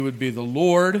would be the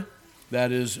Lord,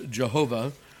 that is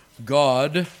Jehovah,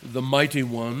 God, the mighty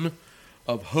one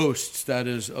of hosts, that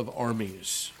is of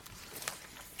armies.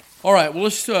 All right, well,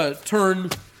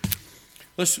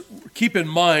 let's keep in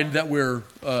mind that we're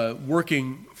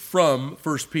working from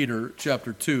 1 Peter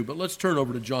chapter 2, but let's turn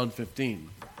over to John 15.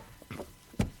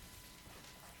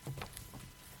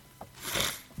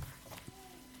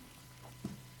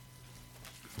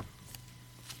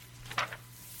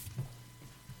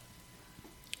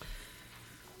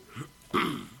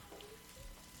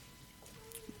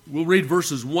 We'll read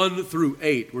verses 1 through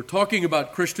 8. We're talking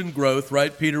about Christian growth,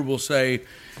 right? Peter will say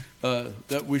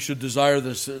that we should desire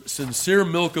the sincere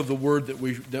milk of the word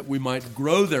that we might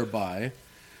grow thereby.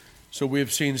 So we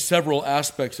have seen several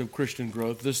aspects of Christian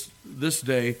growth. This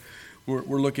day we're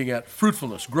looking at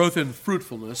fruitfulness, growth in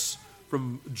fruitfulness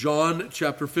from John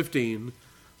chapter 15,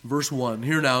 verse 1.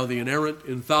 Hear now the inerrant,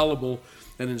 infallible,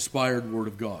 and inspired word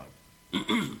of God.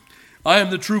 I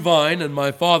am the true vine, and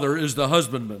my Father is the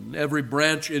husbandman. Every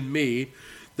branch in me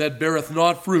that beareth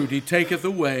not fruit, he taketh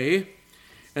away,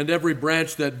 and every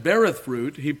branch that beareth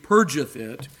fruit, he purgeth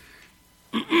it,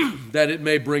 that it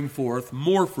may bring forth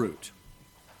more fruit.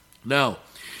 Now,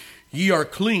 ye are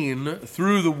clean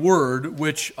through the word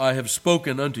which I have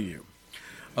spoken unto you.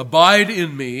 Abide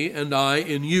in me, and I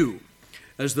in you.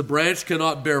 As the branch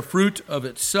cannot bear fruit of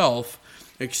itself,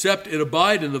 except it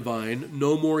abide in the vine,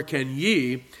 no more can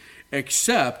ye,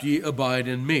 except ye abide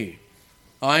in me.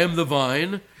 I am the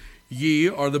vine, ye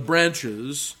are the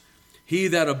branches. He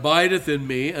that abideth in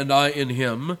me, and I in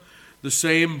him, the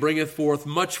same bringeth forth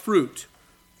much fruit.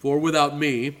 For without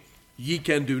me ye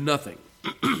can do nothing.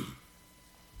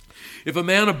 If a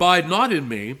man abide not in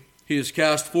me, he is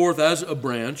cast forth as a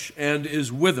branch, and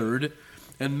is withered,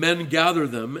 and men gather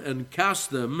them, and cast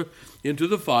them into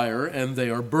the fire, and they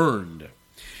are burned.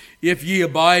 If ye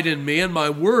abide in me, and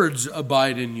my words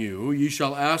abide in you, ye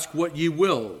shall ask what ye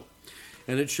will,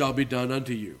 and it shall be done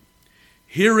unto you.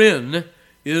 Herein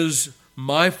is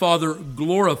my Father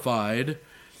glorified,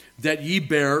 that ye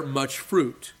bear much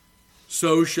fruit.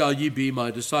 So shall ye be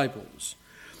my disciples.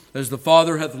 As the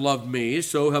Father hath loved me,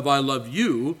 so have I loved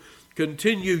you.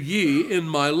 Continue ye in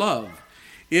my love.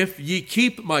 If ye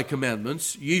keep my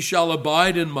commandments, ye shall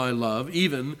abide in my love,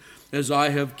 even as I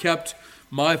have kept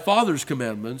my Father's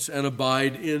commandments, and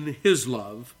abide in his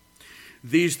love.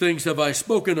 These things have I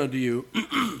spoken unto you,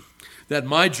 that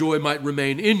my joy might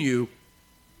remain in you,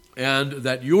 and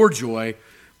that your joy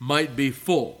might be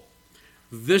full.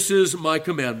 This is my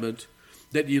commandment,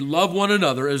 that ye love one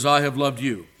another as I have loved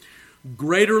you.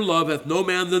 Greater love hath no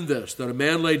man than this, that a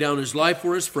man lay down his life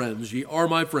for his friends. Ye are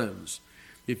my friends,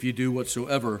 if ye do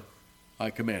whatsoever I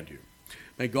command you.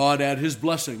 May God add his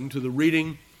blessing to the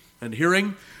reading and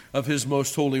hearing of his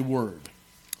most holy word.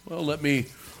 Well, let me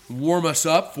warm us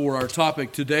up for our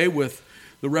topic today with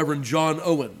the Reverend John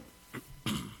Owen.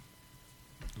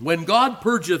 When God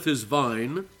purgeth his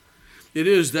vine, it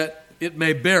is that it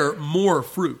may bear more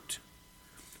fruit.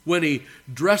 When he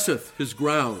dresseth his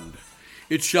ground,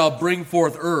 it shall bring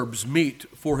forth herbs meet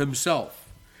for himself.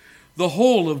 The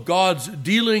whole of God's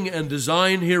dealing and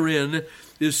design herein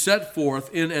is set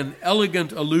forth in an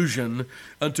elegant allusion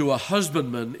unto a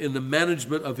husbandman in the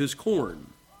management of his corn.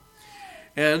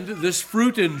 And this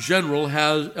fruit in general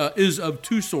is of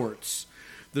two sorts: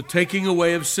 the taking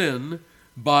away of sin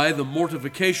by the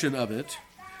mortification of it.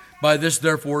 By this,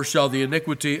 therefore, shall the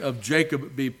iniquity of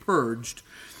Jacob be purged.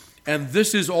 And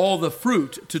this is all the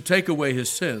fruit to take away his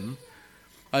sin,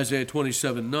 Isaiah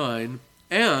 27:9,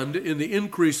 and in the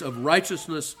increase of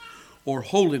righteousness or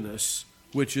holiness,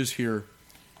 which is here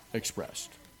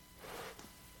expressed.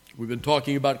 We've been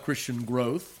talking about Christian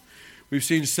growth. We've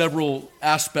seen several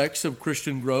aspects of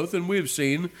Christian growth, and we've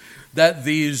seen that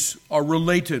these are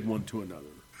related one to another.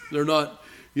 They're not,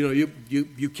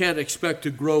 you can't expect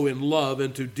to grow in love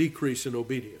and to decrease in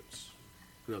obedience.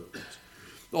 In other words,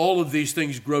 all of these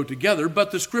things grow together,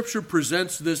 but the Scripture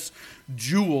presents this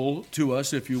jewel to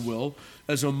us, if you will,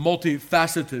 as a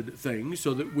multifaceted thing,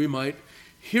 so that we might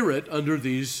hear it under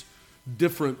these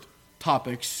different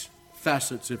topics,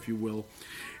 facets, if you will,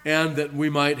 and that we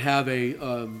might have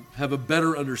a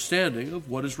better understanding of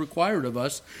what is required of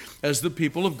us as the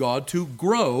people of God to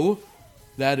grow,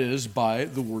 that is, by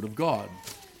the Word of God.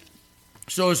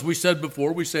 So as we said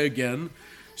before, we say again,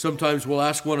 sometimes we'll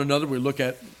ask one another, we look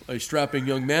at a strapping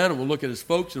young man and we'll look at his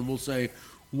folks and we'll say,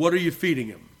 what are you feeding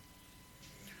him?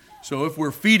 So if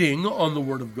we're feeding on the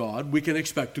Word of God, we can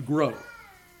expect to grow.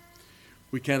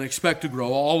 We can expect to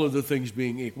grow, all of the things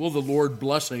being equal, the Lord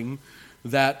blessing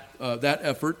that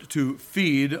effort to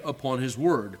feed upon his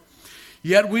word.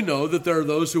 Yet we know that there are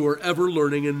those who are ever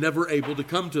learning and never able to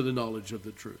come to the knowledge of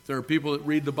the truth. There are people that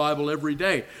read the Bible every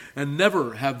day and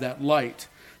never have that light.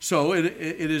 So it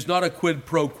is not a quid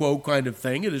pro quo kind of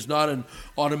thing. It is not an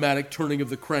automatic turning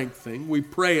of the crank thing. We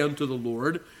pray unto the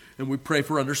Lord, and we pray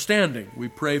for understanding. We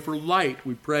pray for light.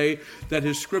 We pray that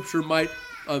His Scripture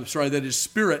that His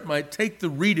Spirit might take the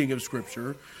reading of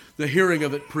Scripture, the hearing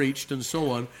of it preached, and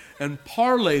so on, and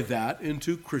parlay that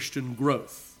into Christian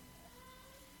growth.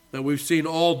 Now, we've seen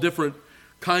all different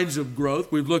kinds of growth.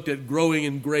 We've looked at growing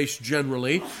in grace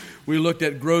generally. We looked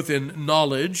at growth in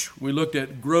knowledge. We looked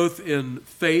at growth in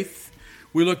faith.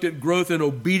 We looked at growth in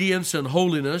obedience and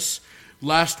holiness.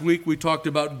 Last week, we talked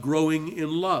about growing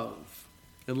in love.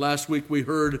 And last week, we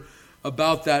heard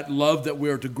about that love that we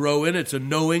are to grow in. It's a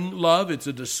knowing love. It's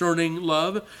a discerning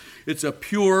love. It's a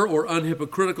pure or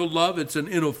unhypocritical love. It's an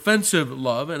inoffensive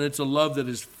love. And it's a love that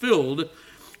is filled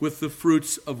with the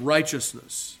fruits of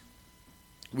righteousness.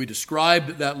 We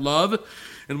described that love,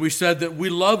 and we said that we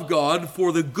love God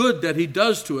for the good that He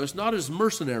does to us, not as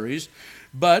mercenaries,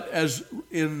 but as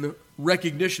in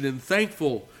recognition, in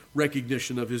thankful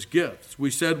recognition of His gifts.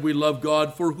 We said we love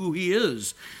God for who He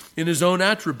is in His own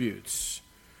attributes.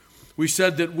 We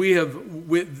said that we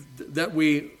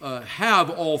have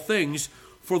all things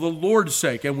for the Lord's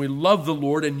sake, and we love the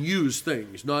Lord and use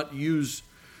things, not use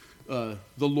the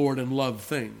Lord and love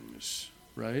things,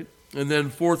 right? And then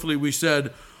fourthly, we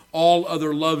said all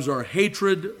other loves are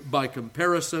hatred by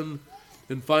comparison.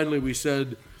 And finally, we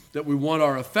said that we want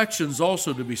our affections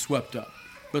also to be swept up,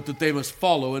 but that they must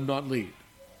follow and not lead.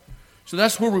 So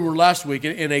that's where we were last week,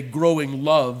 in a growing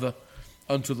love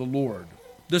unto the Lord.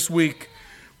 This week,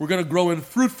 we're going to grow in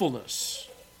fruitfulness.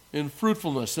 And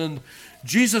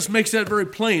Jesus makes that very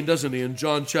plain, doesn't He, in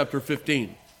John chapter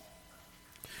 15.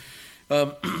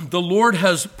 The Lord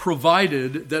has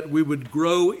provided that we would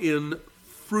grow in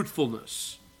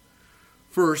fruitfulness.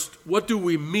 First, what do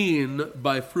we mean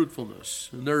by fruitfulness?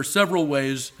 And there are several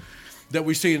ways that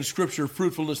we see in Scripture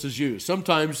fruitfulness is used.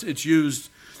 Sometimes it's used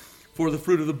for the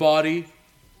fruit of the body,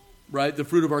 right? The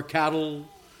fruit of our cattle.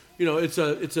 You know, it's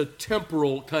a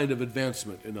temporal kind of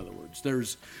advancement, in other words.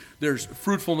 There's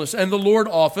fruitfulness. And the Lord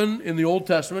often, in the Old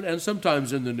Testament and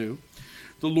sometimes in the New,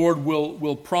 the Lord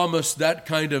will promise that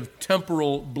kind of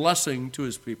temporal blessing to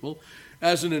His people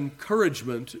as an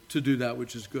encouragement to do that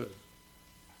which is good.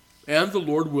 And the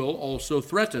Lord will also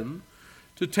threaten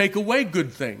to take away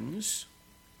good things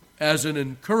as an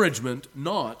encouragement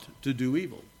not to do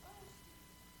evil.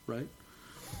 Right?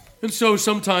 And so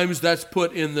sometimes that's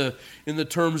put in the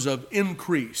terms of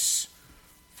increase,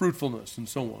 fruitfulness, and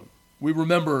so on. We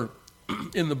remember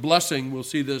in the blessing, we'll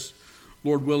see this,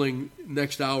 Lord willing,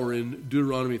 next hour in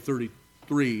Deuteronomy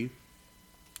 33,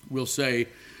 we'll say,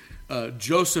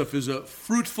 Joseph is a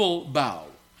fruitful bough.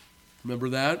 Remember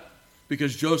that?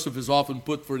 Because Joseph is often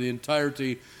put for the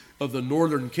entirety of the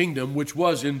northern kingdom, which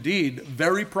was indeed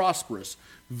very prosperous,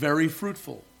 very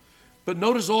fruitful. But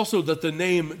notice also that the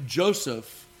name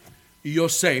Joseph,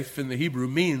 Yosef in the Hebrew,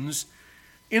 means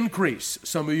increase.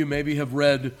 Some of you maybe have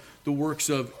read the works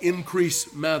of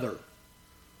Increase Mather.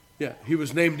 Yeah, he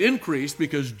was named Increase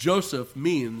because Joseph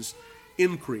means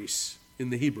increase in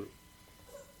the Hebrew.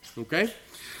 Okay?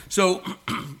 So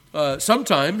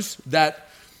sometimes that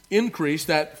increase,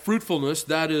 that fruitfulness,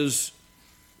 that is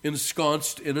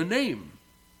ensconced in a name,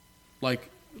 like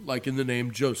in the name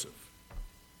Joseph.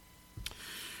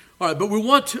 All right, but we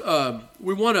want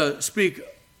to speak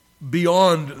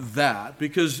beyond that,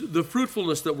 because the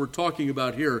fruitfulness that we're talking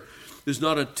about here is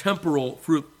not a temporal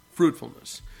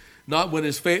fruitfulness. Not when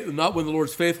the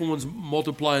Lord's faithful ones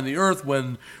multiply in the earth,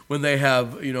 when they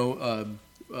have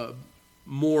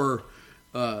more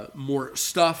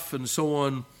stuff and so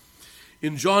on.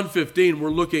 In John 15,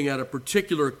 we're looking at a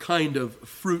particular kind of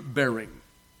fruit bearing.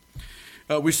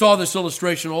 We saw this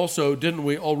illustration also, didn't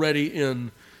we, already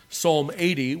in Psalm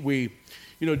 80?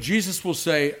 Jesus will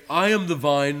say, "I am the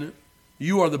vine,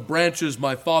 you are the branches,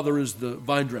 my Father is the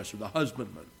vine dresser, the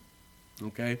husbandman."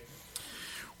 Okay?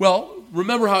 Well,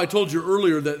 remember how I told you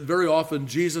earlier that very often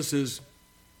Jesus is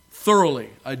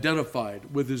thoroughly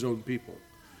identified with His own people,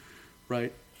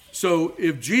 right? So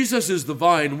if Jesus is the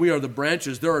vine, we are the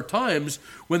branches. There are times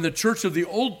when the church of the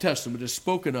Old Testament is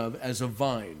spoken of as a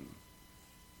vine.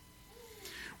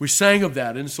 We sang of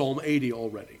that in Psalm 80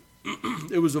 already.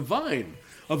 It was a vine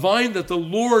that the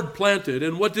Lord planted.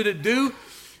 And what did it do?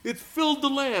 It filled the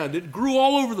land. It grew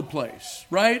all over the place,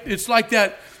 right? It's like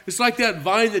that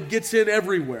vine that gets in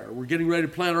everywhere. We're getting ready to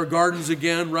plant our gardens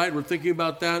again, right? We're thinking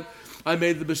about that. I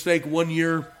made the mistake one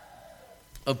year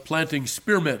of planting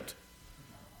spearmint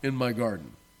in my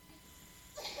garden.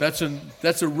 That's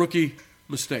a rookie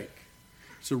mistake.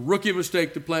 It's a rookie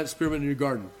mistake to plant spearmint in your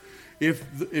garden.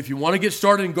 If you want to get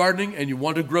started in gardening and you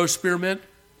want to grow spearmint,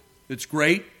 it's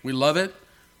great. We love it.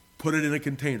 Put it in a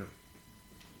container.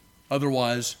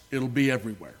 Otherwise, it'll be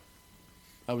everywhere.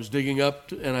 I was digging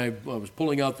up and I was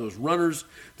pulling out those runners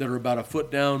that are about a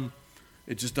foot down.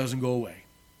 It just doesn't go away.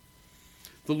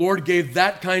 The Lord gave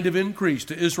that kind of increase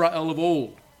to Israel of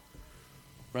old.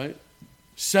 Right?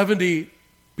 70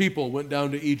 people went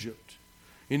down to Egypt.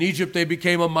 In Egypt, they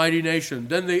became a mighty nation.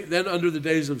 Then under the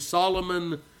days of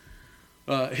Solomon,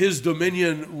 his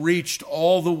dominion reached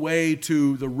all the way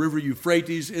to the river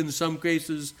Euphrates in some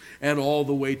cases, and all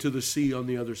the way to the sea on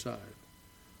the other side.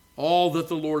 All that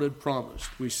the Lord had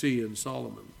promised, we see in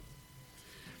Solomon.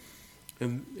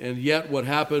 And yet what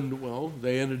happened, well,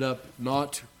 they ended up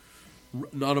not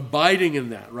abiding in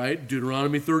that, right?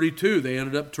 Deuteronomy 32, they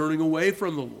ended up turning away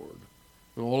from the Lord.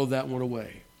 And all of that went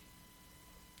away.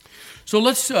 So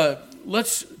let's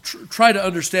try to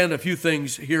understand a few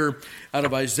things here out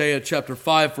of Isaiah chapter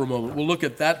 5 for a moment. We'll look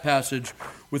at that passage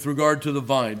with regard to the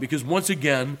vine, because once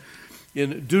again,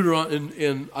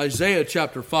 in Isaiah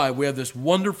chapter 5, we have this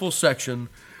wonderful section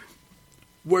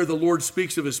where the Lord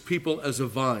speaks of his people as a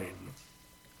vine.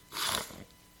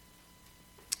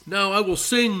 Now I will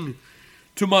sing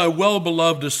to my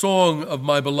well-beloved a song of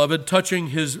my beloved touching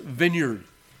his vineyard.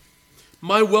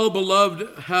 My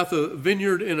well-beloved hath a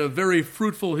vineyard in a very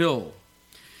fruitful hill.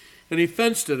 And he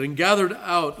fenced it and gathered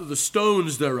out the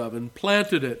stones thereof and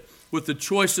planted it with the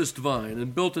choicest vine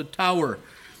and built a tower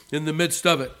in the midst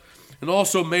of it and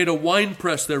also made a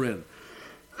winepress therein.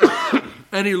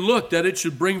 And he looked that it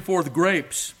should bring forth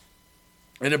grapes,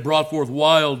 and it brought forth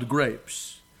wild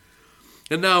grapes.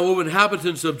 And now, O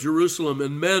inhabitants of Jerusalem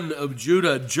and men of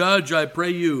Judah, judge, I pray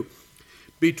you,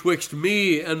 betwixt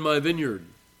me and my vineyard.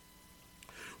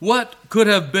 What could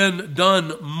have been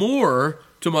done more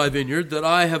to my vineyard that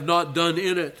I have not done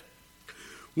in it?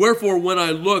 Wherefore, when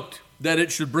I looked that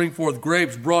it should bring forth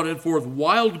grapes, brought it forth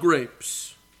wild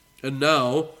grapes. And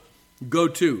now, go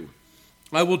to.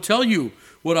 I will tell you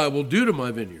what I will do to my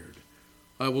vineyard.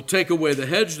 I will take away the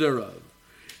hedge thereof,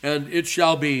 and it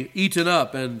shall be eaten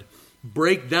up, and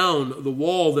break down the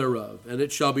wall thereof, and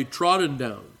it shall be trodden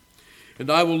down. And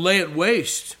I will lay it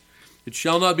waste. It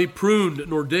shall not be pruned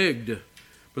nor digged,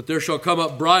 but there shall come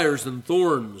up briars and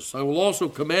thorns. I will also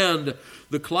command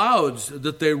the clouds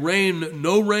that they rain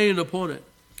no rain upon it.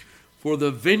 For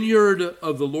the vineyard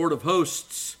of the Lord of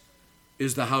hosts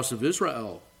is the house of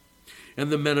Israel,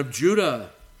 and the men of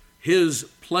Judah his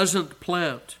pleasant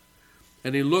plant.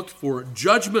 And he looked for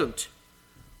judgment,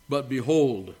 but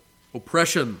behold,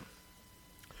 oppression,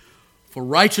 for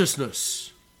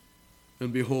righteousness,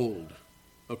 and behold,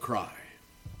 a cry.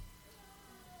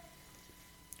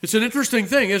 It's an interesting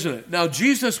thing, isn't it? Now,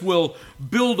 Jesus will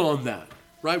build on that,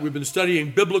 right? We've been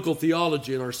studying biblical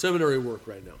theology in our seminary work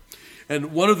right now.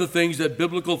 And one of the things that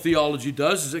biblical theology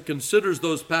does is it considers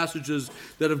those passages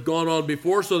that have gone on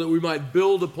before so that we might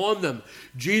build upon them.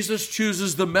 Jesus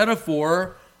chooses the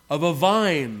metaphor of a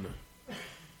vine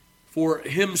for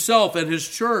himself and his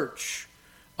church.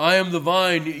 I am the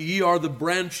vine, ye are the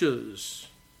branches.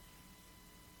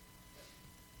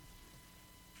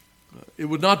 It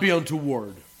would not be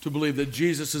untoward to believe that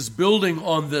Jesus is building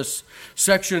on this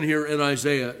section here in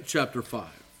Isaiah chapter 5.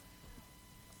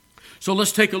 So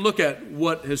let's take a look at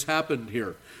what has happened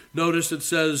here. Notice it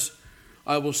says,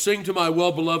 I will sing to my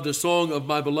well-beloved a song of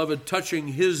my beloved touching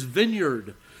his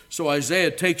vineyard. So Isaiah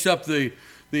takes up the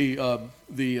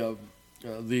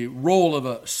role of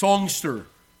a songster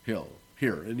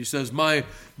here. And he says, my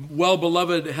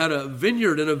well-beloved had a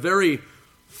vineyard in a very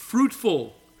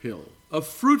fruitful hill. A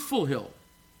fruitful hill.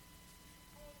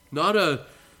 Not a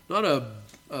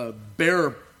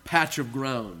bare patch of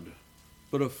ground,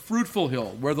 but a fruitful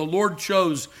hill where the Lord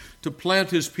chose to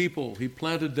plant his people. He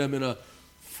planted them in a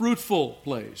fruitful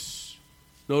place.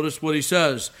 Notice what he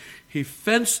says. He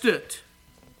fenced it.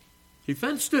 He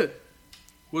fenced it.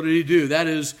 What did he do? That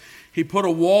is, he put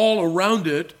a wall around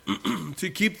it to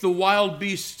keep the wild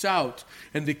beasts out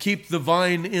and to keep the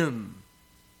vine in,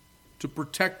 to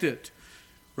protect it.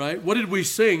 Right? What did we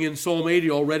sing in Psalm 80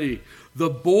 already? The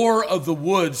boar of the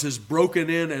woods has broken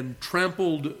in and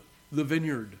trampled the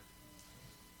vineyard.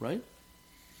 Right?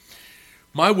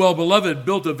 My well-beloved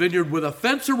built a vineyard with a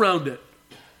fence around it.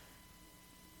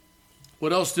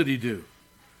 What else did he do?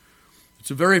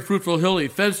 It's a very fruitful hill. He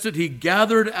fenced it. He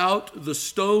gathered out the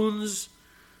stones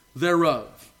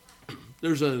thereof.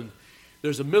 There's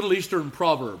a Middle Eastern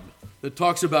proverb that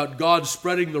talks about God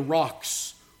spreading the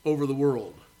rocks over the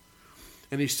world.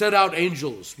 And he sent out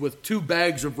angels with 2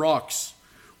 bags of rocks,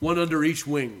 one under each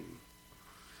wing.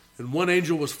 And one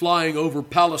angel was flying over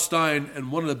Palestine,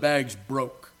 and one of the bags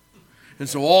broke. And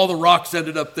so all the rocks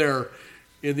ended up there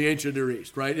in the ancient Near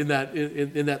East, right? In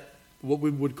that what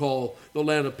we would call the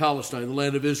land of Palestine, the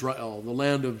land of Israel, the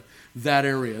land of that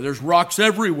area. There's rocks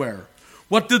everywhere.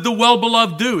 What did the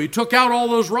well-beloved do? He took out all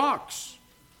those rocks.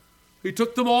 He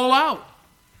took them all out.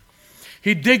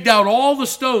 He digged out all the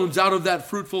stones out of that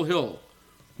fruitful hill.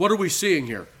 What are we seeing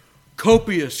here?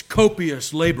 Copious,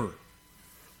 copious labor.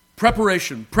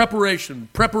 Preparation,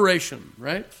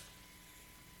 right?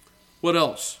 What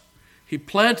else? He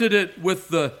planted it with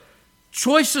the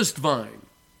choicest vine.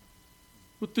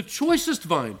 With the choicest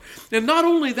vine. And not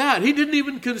only that, he didn't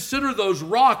even consider those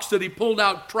rocks that he pulled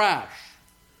out trash.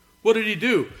 What did he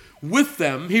do? With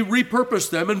them, he repurposed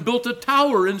them and built a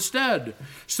tower instead,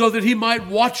 so that he might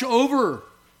watch over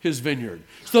his vineyard,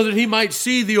 so that he might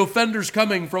see the offenders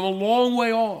coming from a long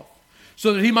way off,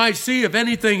 so that he might see if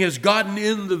anything has gotten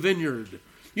in the vineyard.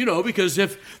 You know, because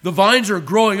if the vines are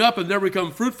growing up and they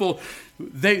become fruitful,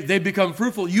 they become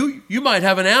fruitful. You might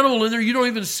have an animal in there, you don't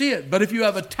even see it. But if you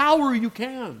have a tower, you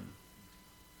can.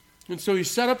 And so he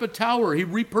set up a tower. He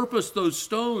repurposed those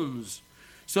stones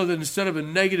so that instead of a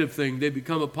negative thing, they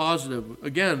become a positive.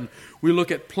 Again, we look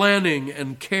at planning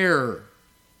and care.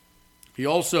 He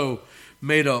also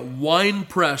made a wine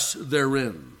press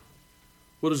therein.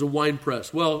 What is a wine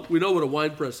press? Well, we know what a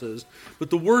wine press is, but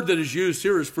the word that is used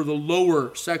here is for the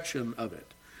lower section of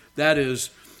it. That is,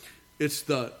 it's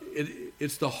the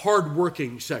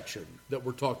hard-working section that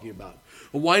we're talking about.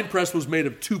 A wine press was made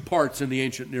of two parts in the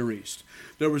ancient Near East.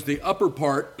 There was the upper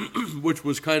part, which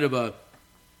was kind of a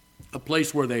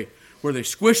place where they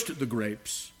squished the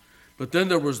grapes, but then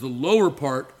there was the lower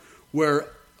part where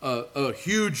a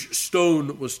huge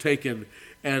stone was taken,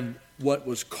 and what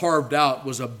was carved out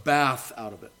was a bath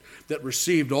out of it that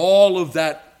received all of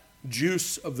that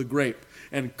juice of the grape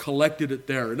and collected it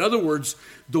there. In other words,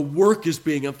 the work is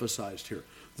being emphasized here.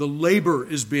 The labor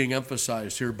is being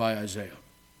emphasized here by Isaiah.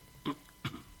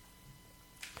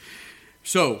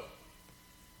 So,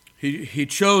 he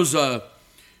chose a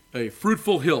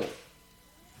fruitful hill.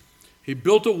 He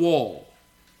built a wall.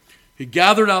 He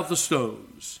gathered out the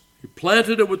stones. He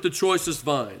planted it with the choicest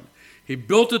vine. He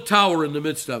built a tower in the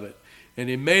midst of it. And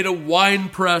he made a wine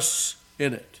press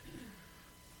in it.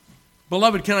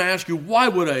 Beloved, can I ask you, why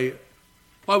would a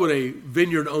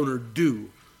vineyard owner do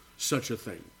such a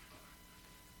thing?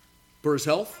 For his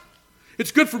health?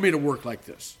 It's good for me to work like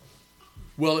this.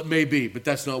 Well, it may be, but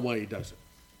that's not why he does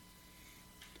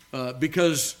it.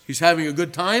 Because he's having a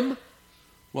good time?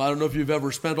 Well, I don't know if you've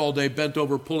ever spent all day bent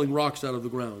over pulling rocks out of the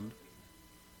ground.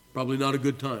 Probably not a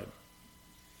good time.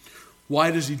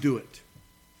 Why does he do it?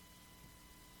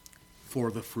 For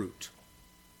the fruit.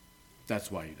 That's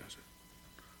why he does it.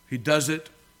 He does it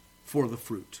for the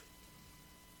fruit.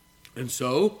 And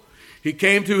so, he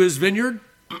came to his vineyard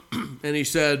and he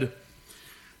said,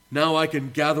 now I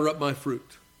can gather up my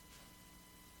fruit.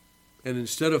 And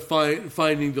instead of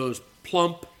finding those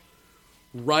plump,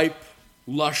 ripe,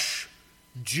 lush,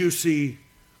 juicy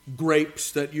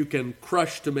grapes that you can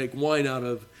crush to make wine out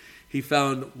of, he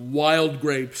found wild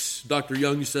grapes. Dr.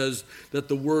 Young says that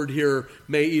the word here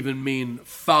may even mean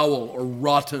foul or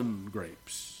rotten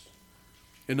grapes.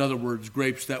 In other words,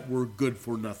 grapes that were good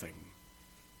for nothing.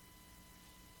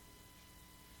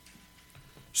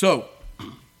 So,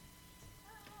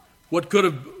 what could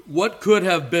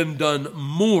have been done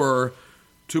more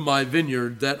to my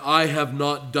vineyard that I have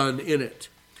not done in it?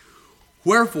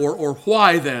 Wherefore, or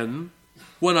why then,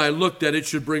 when I looked at it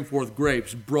should bring forth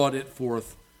grapes, brought it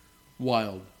forth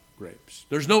wild grapes?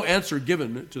 There's no answer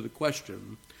given to the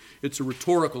question. It's a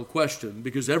rhetorical question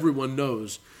because everyone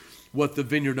knows what the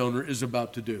vineyard owner is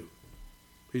about to do.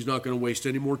 He's not going to waste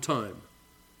any more time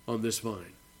on this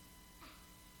vine.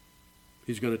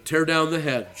 He's going to tear down the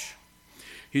hedge.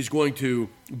 He's going to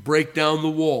break down the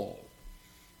wall.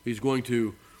 He's going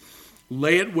to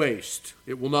lay it waste.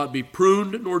 It will not be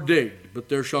pruned nor digged, but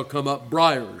there shall come up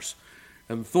briars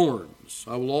and thorns.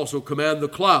 I will also command the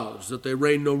clouds that they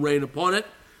rain no rain upon it.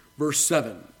 Verse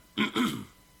 7.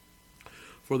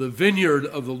 For the vineyard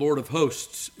of the Lord of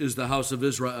hosts is the house of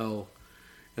Israel,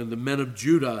 and the men of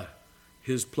Judah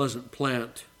his pleasant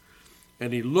plant.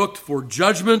 And he looked for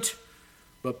judgment,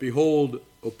 but behold,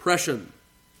 oppression,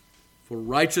 for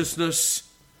righteousness,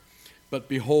 but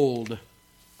behold,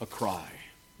 a cry.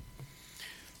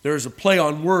 There's a play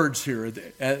on words here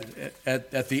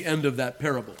at the end of that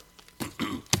parable.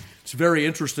 It's very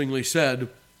interestingly said,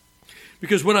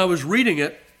 because when I was reading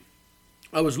it,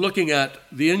 I was looking at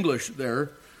the English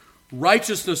there.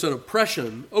 Righteousness and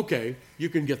oppression, okay, you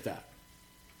can get that.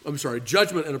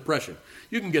 judgment and oppression.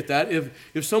 You can get that.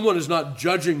 If someone is not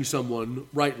judging someone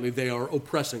rightly, they are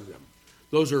oppressing them.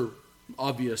 Those are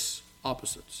obvious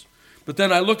opposites. But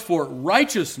then I looked for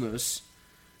righteousness,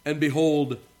 and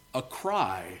behold, a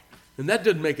cry. And that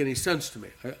didn't make any sense to me.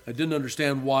 I didn't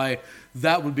understand why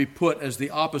that would be put as the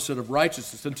opposite of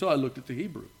righteousness until I looked at the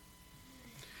Hebrew.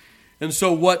 And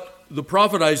so what the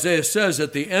prophet Isaiah says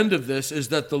at the end of this is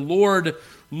that the Lord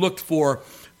looked for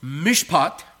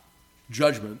mishpat,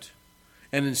 judgment,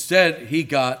 and instead he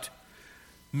got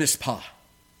mispah,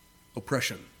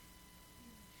 oppression.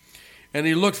 And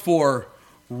he looked for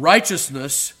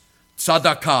righteousness,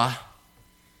 tzedakah,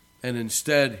 and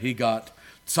instead he got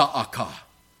tza'akah,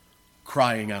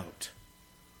 crying out,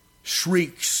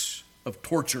 shrieks of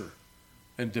torture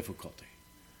and difficulty.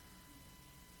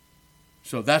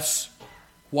 So that's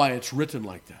why it's written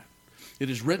like that. It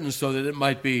is written so that it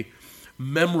might be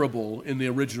memorable in the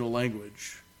original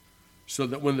language, so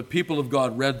that when the people of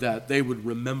God read that, they would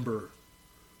remember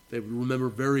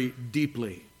very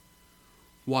deeply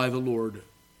why the Lord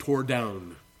tore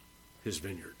down his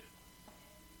vineyard.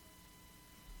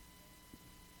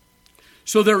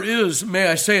 So there is, may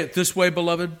I say it this way,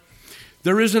 beloved,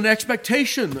 there is an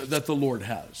expectation that the Lord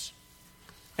has.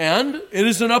 And it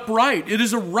is an upright, it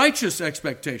is a righteous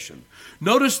expectation.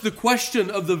 Notice the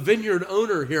question of the vineyard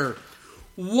owner here.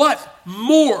 What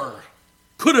more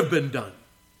could have been done?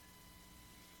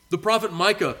 The prophet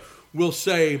Micah will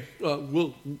say,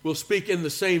 will speak in the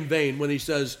same vein when he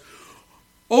says,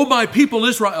 O my people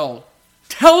Israel,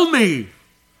 tell me,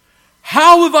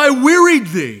 how have I wearied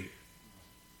thee?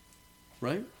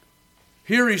 Right?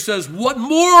 Here he says, what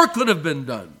more could have been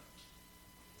done?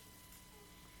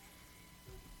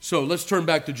 So let's turn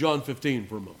back to John 15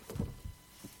 for a moment.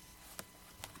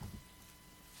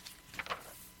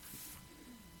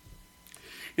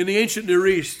 In the ancient Near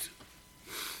East,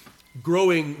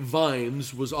 growing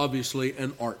vines was obviously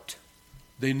an art.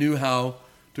 They knew how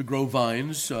to grow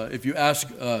vines. If you ask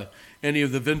any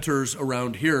of the vintners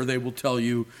around here, they will tell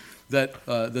you that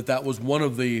that was one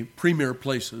of the premier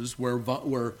places where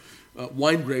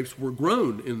wine grapes were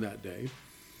grown in that day.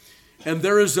 And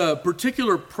there is a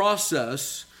particular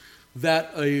process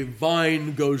that a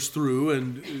vine goes through,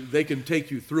 and they can take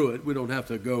you through it. We don't have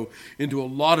to go into a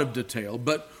lot of detail,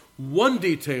 but one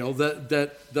detail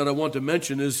that I want to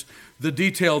mention is the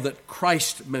detail that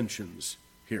Christ mentions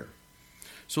here.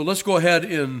 So let's go ahead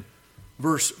in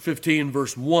verse 15,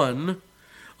 verse 1.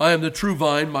 I am the true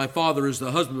vine, my Father is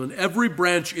the husbandman. Every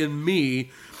branch in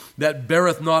me that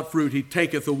beareth not fruit, he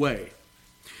taketh away.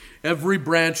 Every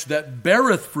branch that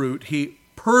beareth fruit, he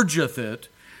purgeth it,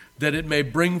 that it may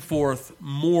bring forth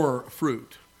more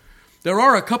fruit. There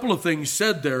are a couple of things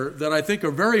said there that I think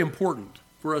are very important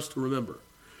for us to remember.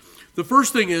 The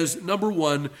first thing is, number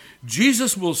one,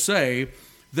 Jesus will say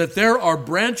that there are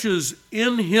branches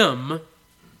in him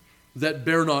that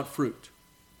bear not fruit.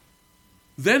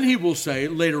 Then he will say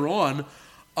later on,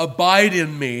 abide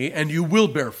in me and you will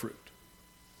bear fruit.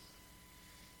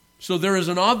 So there is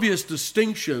an obvious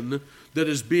distinction that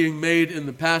is being made in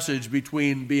the passage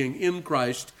between being in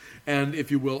Christ and, if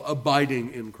you will,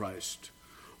 abiding in Christ.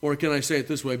 Or can I say it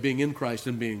this way, being in Christ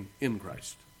and being in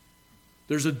Christ.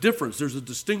 There's a difference, there's a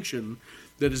distinction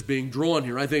that is being drawn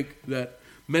here. I think that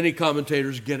many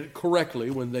commentators get it correctly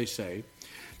when they say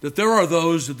that there are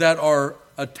those that are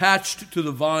attached to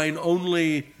the vine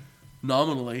only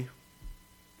nominally,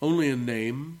 only in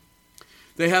name.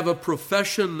 They have a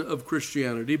profession of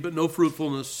Christianity, but no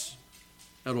fruitfulness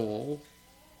at all.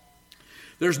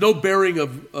 There's no bearing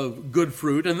of good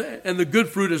fruit. And the good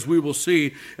fruit, as we will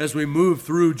see as we move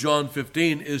through John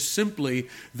 15, is simply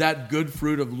that good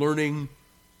fruit of learning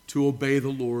to obey the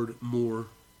Lord more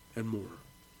and more.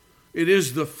 It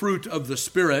is the fruit of the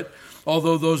Spirit,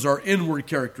 although those are inward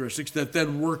characteristics that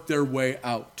then work their way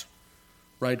out.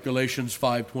 Right? Galatians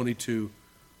 5:22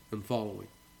 and following.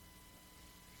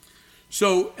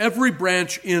 So every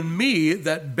branch in me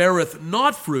that beareth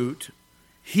not fruit,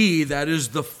 he, that is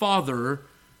the Father,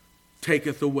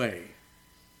 taketh away.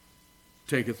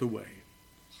 Taketh away.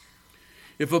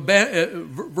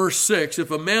 Verse 6,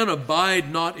 if a man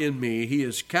abide not in me, he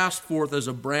is cast forth as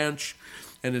a branch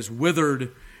and is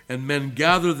withered, and men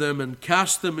gather them and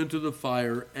cast them into the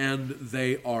fire, and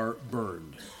they are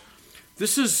burned.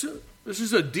 This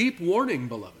is a deep warning,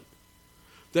 beloved,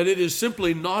 that it is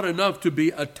simply not enough to be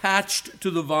attached to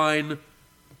the vine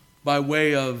by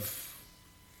way of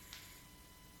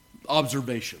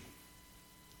observation.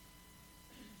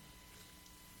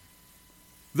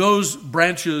 Those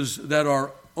branches that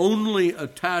are only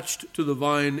attached to the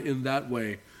vine in that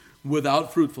way,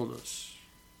 without fruitfulness,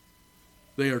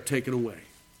 they are taken away.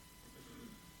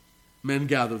 Men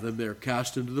gather them, they are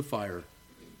cast into the fire,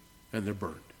 and they're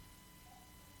burned.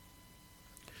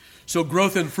 So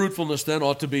growth and fruitfulness then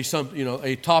ought to be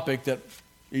a topic that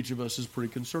each of us is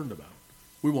pretty concerned about.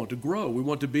 We want to grow. We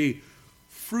want to be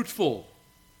fruitful.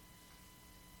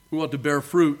 We want to bear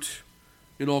fruit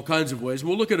in all kinds of ways. And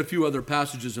we'll look at a few other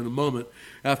passages in a moment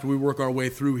after we work our way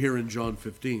through here in John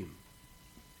 15.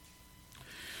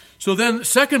 So then,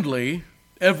 secondly,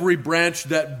 every branch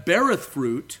that beareth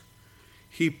fruit,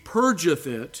 he purgeth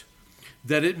it,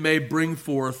 that it may bring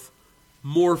forth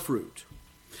more fruit.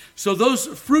 So those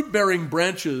fruit-bearing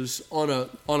branches on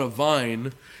a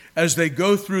vine, as they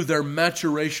go through their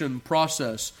maturation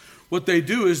process, what they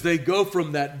do is they go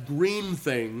from that green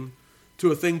thing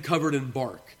to a thing covered in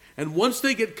bark. And once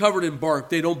they get covered in bark,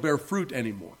 they don't bear fruit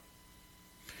anymore.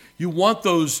 You want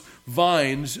those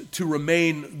vines to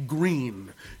remain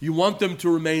green. You want them to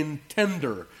remain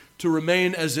tender, to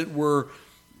remain, as it were,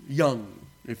 young,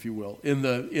 if you will, in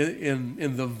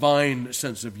the vine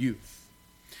sense of youth.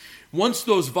 Once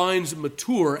those vines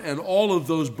mature and all of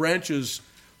those branches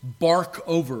bark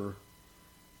over,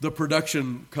 the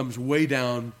production comes way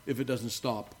down if it doesn't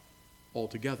stop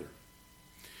altogether.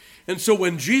 And so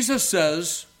when Jesus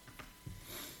says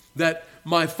that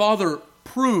my Father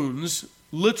prunes,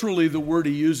 literally the word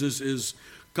he uses is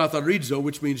katharizo,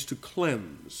 which means to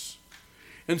cleanse.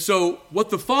 And so what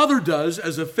the Father does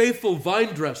as a faithful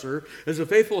vine dresser, as a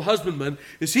faithful husbandman,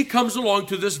 is he comes along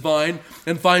to this vine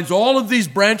and finds all of these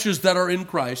branches that are in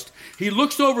Christ. He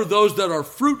looks over those that are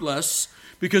fruitless,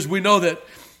 because we know that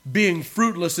being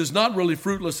fruitless is not really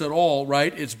fruitless at all,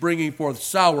 right? It's bringing forth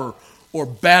sour or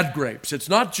bad grapes. It's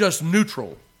not just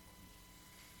neutral.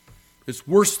 It's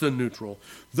worse than neutral.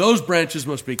 Those branches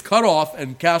must be cut off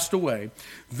and cast away.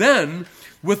 Then,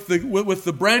 with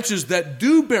the branches that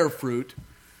do bear fruit,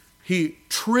 he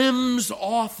trims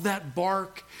off that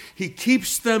bark. He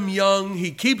keeps them young. He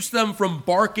keeps them from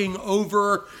barking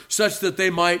over, such that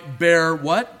they might bear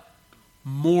what?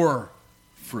 More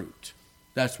fruit.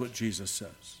 That's what Jesus says.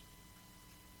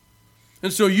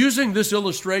 And so, using this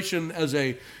illustration as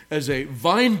a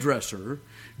vine dresser,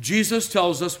 Jesus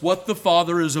tells us what the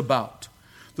Father is about.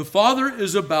 The Father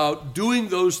is about doing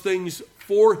those things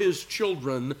for his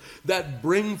children that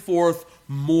bring forth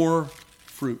more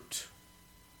fruit.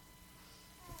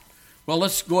 Well,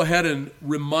 let's go ahead and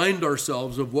remind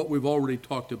ourselves of what we've already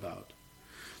talked about.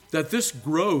 That this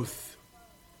growth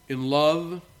in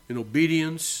love, in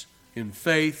obedience, in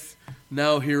faith,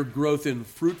 now here growth in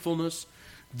fruitfulness,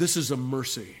 this is a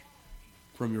mercy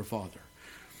from your Father.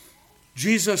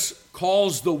 Jesus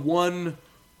calls the one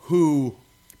who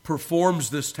performs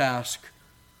this task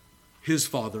his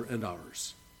Father and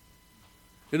ours.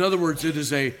 In other words, it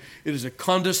is a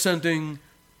condescending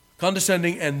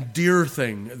and dear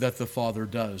thing that the Father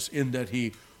does, in that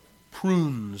he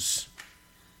prunes,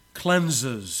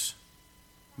 cleanses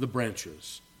the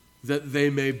branches, that they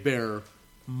may bear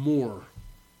more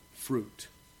fruit.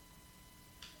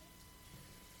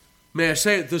 May I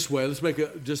say it this way? Let's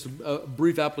make just a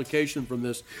brief application from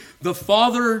this. The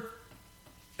Father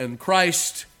and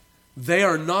Christ, they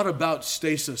are not about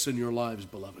stasis in your lives,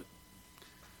 beloved.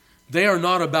 They are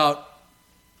not about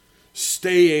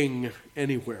staying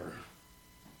anywhere.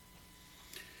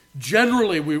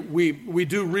 Generally, we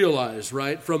do realize,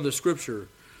 right, from the Scripture,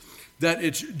 that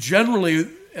it's generally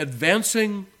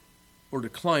advancing or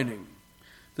declining,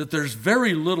 that there's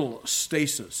very little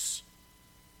stasis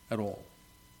at all.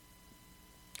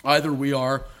 Either we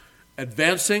are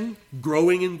advancing,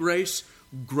 growing in grace,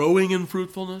 growing in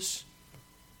fruitfulness,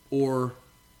 or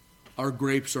our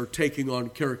grapes are taking on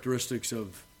characteristics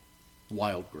of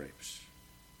wild grapes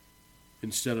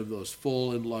instead of those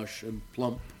full and lush and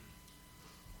plump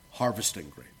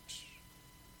harvesting grapes.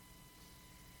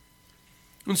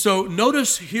 And so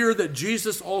notice here that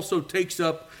Jesus also takes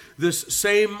up this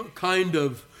same kind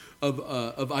of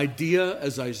idea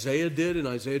as Isaiah did in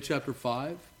Isaiah chapter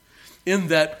 5, in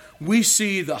that we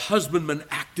see the husbandman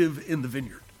active in the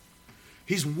vineyard.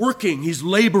 He's working, he's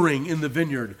laboring in the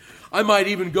vineyard. I might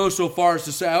even go so far as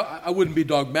to say, I wouldn't be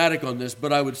dogmatic on this,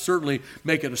 but I would certainly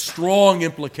make it a strong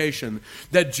implication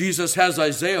that Jesus has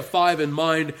Isaiah 5 in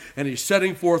mind, and he's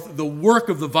setting forth the work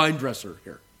of the vine dresser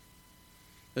here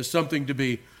as something to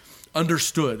be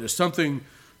understood, as something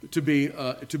to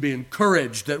be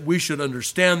encouraged, that we should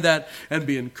understand that and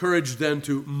be encouraged then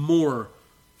to more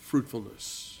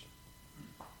fruitfulness.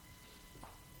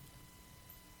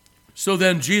 So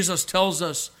then Jesus tells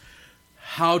us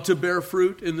how to bear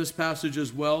fruit in this passage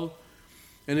as well.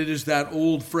 And it is that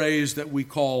old phrase that we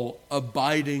call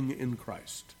abiding in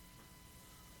Christ.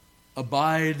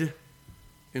 Abide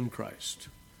in Christ.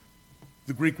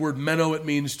 The Greek word meno, it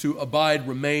means to abide,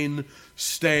 remain,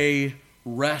 stay,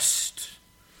 rest.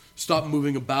 Stop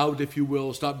moving about, if you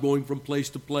will. Stop going from place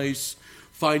to place.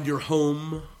 Find your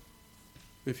home,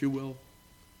 if you will.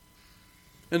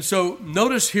 And so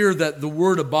notice here that the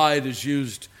word abide is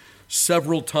used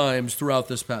several times throughout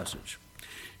this passage.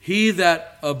 He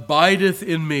that abideth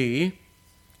in me,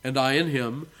 and I in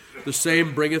him, the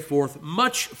same bringeth forth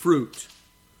much fruit.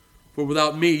 For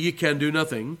without me ye can do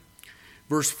nothing.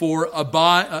 Verse 4,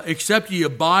 except ye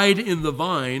abide in the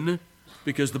vine,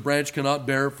 because the branch cannot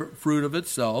bear fruit of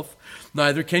itself,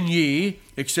 neither can ye,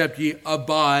 except ye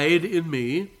abide in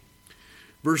me.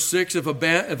 Verse 6, if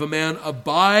a man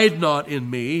abide not in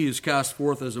me, he is cast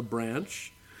forth as a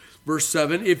branch. Verse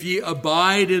 7, if ye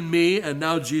abide in me, and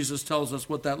now Jesus tells us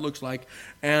what that looks like,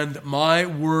 and my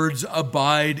words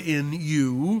abide in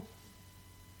you,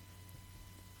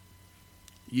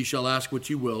 ye shall ask what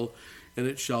ye will, and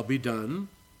it shall be done.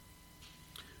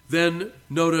 Then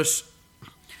notice,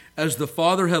 as the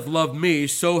Father hath loved me,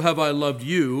 so have I loved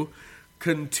you.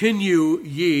 Continue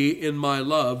ye in my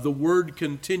love. The word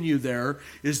continue there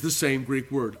is the same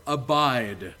Greek word,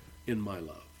 abide in my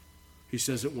love. He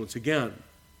says it once again.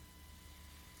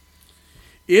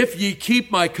 If ye keep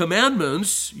my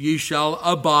commandments, ye shall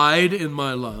abide in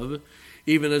my love,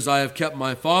 even as I have kept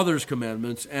my Father's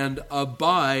commandments, and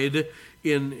abide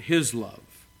in his love.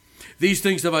 These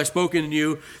things have I spoken in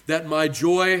you, that my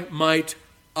joy might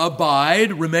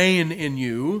abide, remain in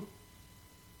you,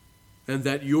 and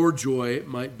that your joy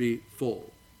might be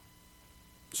full.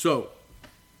 So,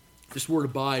 this word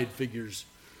abide figures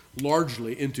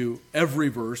largely into every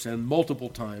verse and multiple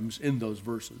times in those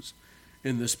verses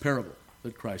in this parable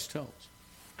that Christ tells.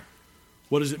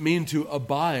 What does it mean to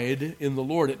abide in the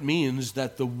Lord? It means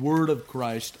that the word of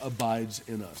Christ abides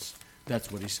in us.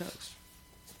 That's what he says.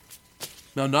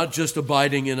 Now, not just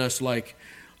abiding in us like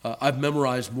I've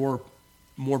memorized more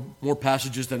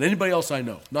passages than anybody else I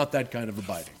know. Not that kind of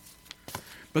abiding.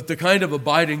 But the kind of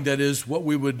abiding that is what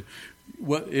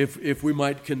if we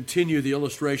might continue the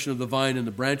illustration of the vine and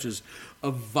the branches,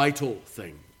 a vital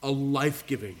thing, a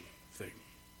life-giving thing,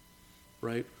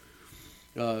 right?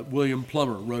 William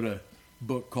Plummer wrote a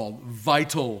book called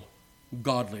Vital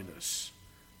Godliness.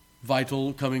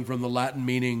 Vital coming from the Latin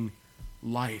meaning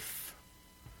life.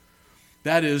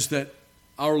 That is that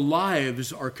our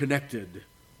lives are connected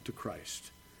to Christ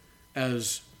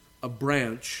as a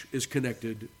branch is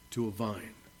connected to a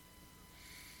vine.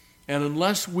 And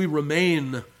unless we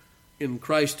remain in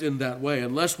Christ in that way,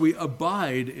 unless we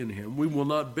abide in him, we will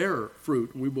not bear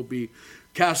fruit. We will be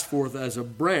cast forth as a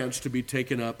branch to be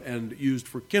taken up and used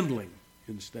for kindling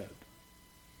instead.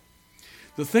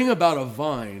 The thing about a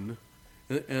vine,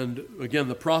 and again,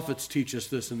 the prophets teach us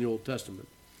this in the Old Testament.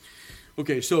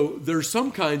 Okay, so there's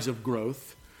some kinds of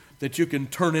growth that you can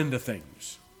turn into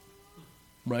things,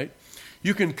 right?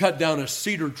 You can cut down a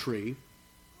cedar tree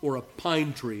or a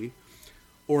pine tree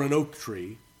or an oak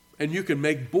tree, and you can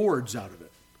make boards out of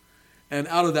it. And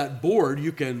out of that board,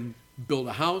 you can build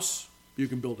a house, you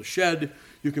can build a shed,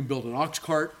 you can build an ox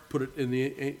cart, put it in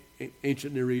the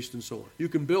ancient Near East and so on. You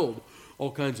can build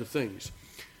all kinds of things.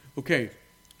 Okay,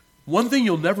 one thing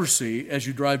you'll never see as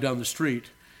you drive down the street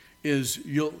is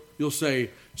you'll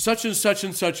say, such and such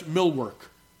millwork,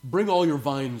 bring all your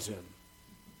vines in.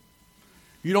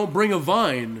 You don't bring a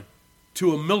vine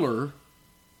to a miller,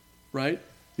 right?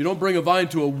 You don't bring a vine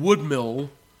to a wood mill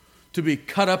to be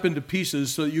cut up into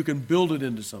pieces so that you can build it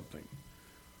into something.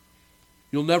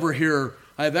 You'll never hear,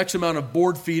 I have X amount of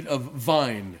board feet of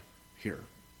vine here.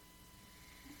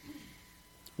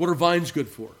 What are vines good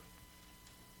for?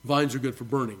 Vines are good for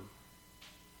burning.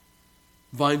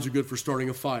 Vines are good for starting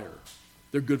a fire.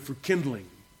 They're good for kindling.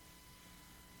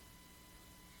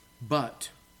 But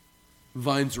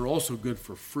vines are also good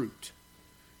for fruit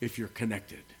if you're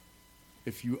connected,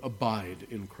 if you abide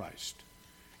in Christ,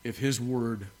 if his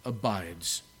word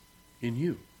abides in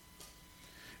you.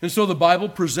 And so the Bible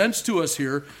presents to us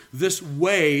here this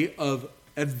way of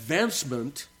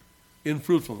advancement in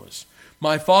fruitfulness.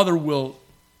 My Father will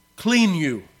clean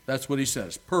you. That's what he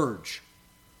says. Purge.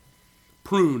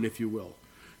 Prune, if you will,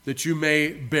 that you may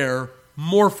bear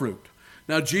more fruit.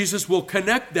 Now, Jesus will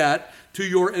connect that to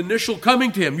your initial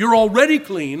coming to him. You're already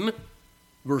clean,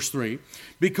 verse 3,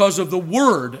 because of the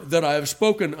word that I have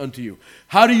spoken unto you.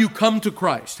 How do you come to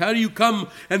Christ? How do you come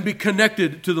and be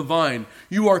connected to the vine?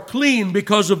 You are clean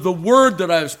because of the word that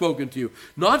I have spoken to you.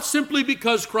 Not simply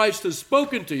because Christ has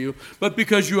spoken to you, but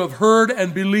because you have heard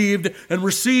and believed and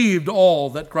received all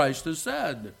that Christ has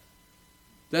said.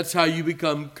 That's how you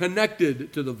become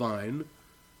connected to the vine.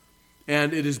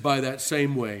 And it is by that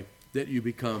same way that you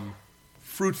become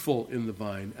fruitful in the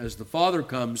vine as the Father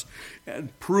comes and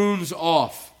prunes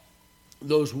off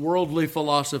those worldly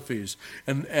philosophies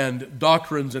and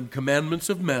doctrines and commandments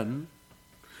of men,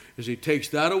 as he takes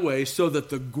that away so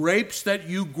that the grapes that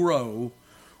you grow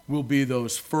will be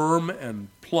those firm and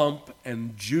plump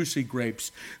and juicy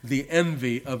grapes, the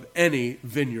envy of any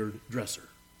vineyard dresser.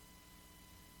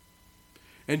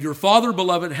 And your Father,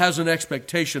 beloved, has an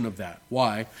expectation of that.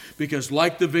 Why? Because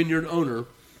like the vineyard owner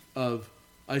of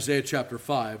Isaiah chapter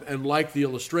 5, and like the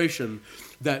illustration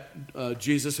that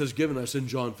Jesus has given us in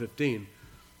John 15,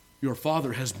 your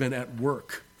Father has been at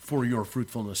work for your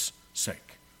fruitfulness'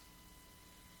 sake.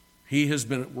 He has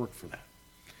been at work for that.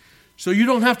 So you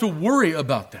don't have to worry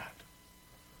about that.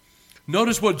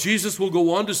 Notice what Jesus will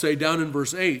go on to say down in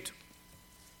verse 8.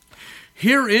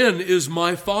 Herein is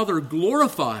my Father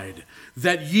glorified,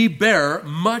 that ye bear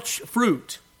much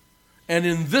fruit, and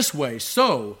in this way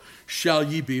so shall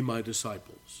ye be my disciples.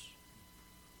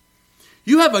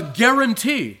 You have a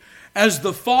guarantee. As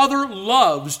the Father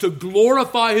loves to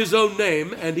glorify his own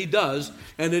name, and he does,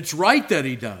 and it's right that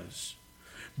he does,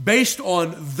 based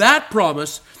on that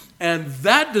promise and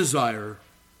that desire,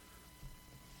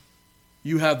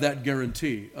 you have that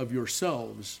guarantee of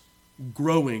yourselves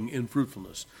growing in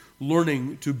fruitfulness,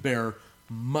 learning to bear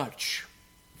much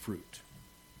fruit.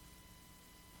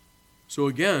 So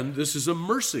again, this is a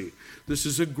mercy. This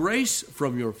is a grace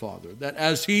from your Father, that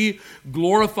as he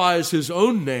glorifies his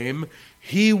own name,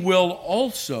 he will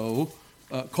also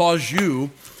cause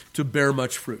you to bear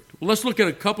much fruit. Well, let's look at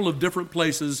a couple of different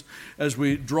places as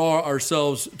we draw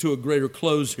ourselves to a greater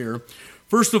close here.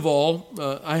 First of all,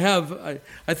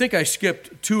 I think I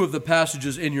skipped two of the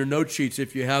passages in your note sheets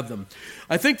if you have them.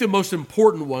 I think the most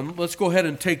important one, let's go ahead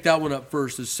and take that one up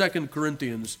first, is 2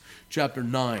 Corinthians chapter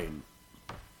 9.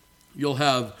 You'll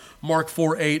have Mark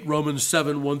 4:8, Romans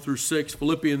 7:1 through 6,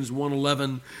 Philippians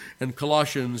 1:11, and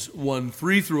Colossians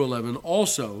 1:3 through 11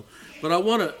 also. But I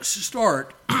want to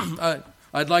start,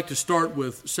 I'd like to start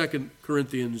with 2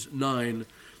 Corinthians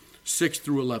 9:6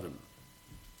 through 11.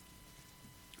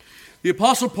 The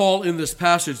Apostle Paul in this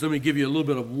passage, let me give you a little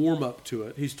bit of warm-up to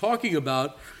it. He's talking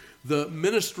about the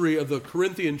ministry of the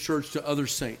Corinthian church to other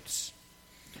saints,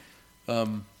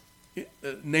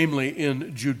 namely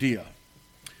in Judea.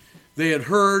 They had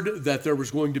heard that there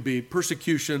was going to be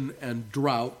persecution and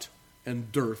drought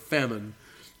and dearth, famine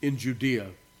in Judea.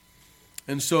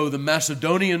 And so the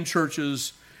Macedonian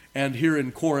churches and here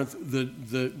in Corinth,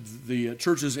 the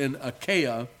churches in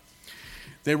Achaia,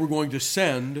 they were going to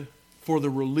send for the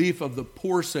relief of the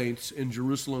poor saints in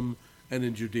Jerusalem and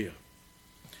in Judea.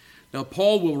 Now,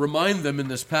 Paul will remind them in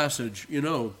this passage,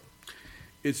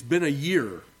 it's been a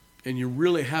year and you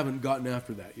really haven't gotten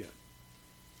after that yet.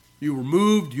 You were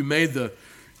moved, you made a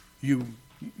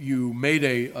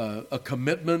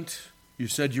commitment, you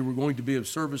said you were going to be of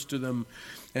service to them,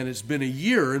 and it's been a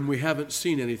year and we haven't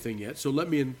seen anything yet. So let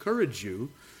me encourage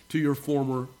you to your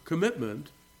former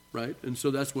commitment, right? And so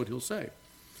that's what he'll say.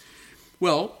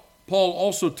 Well, Paul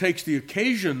also takes the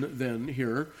occasion then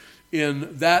here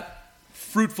in that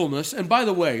fruitfulness. And by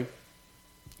the way,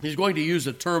 he's going to use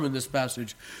a term in this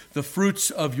passage, the fruits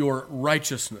of your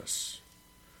righteousness.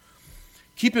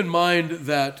 Keep in mind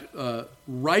that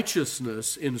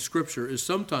righteousness in Scripture is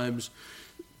sometimes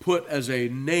put as a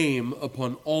name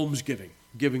upon almsgiving,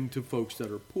 giving to folks that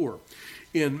are poor.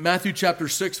 In Matthew chapter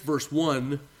 6, verse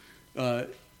 1,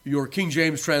 your King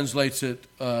James translates it,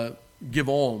 give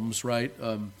alms, right?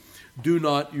 Do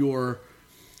not your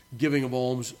giving of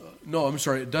alms. No, I'm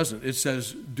sorry, it doesn't. It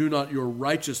says, do not your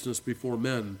righteousness before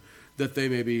men, that they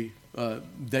may be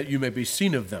that you may be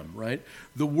seen of them, right?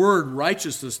 The word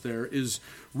righteousness there is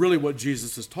really what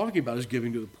Jesus is talking about, is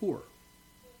giving to the poor.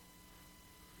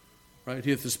 Right?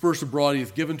 He hath dispersed abroad, he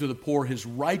hath given to the poor, his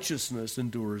righteousness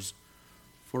endures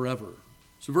forever.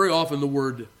 So very often the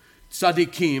word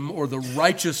tzaddikim, or the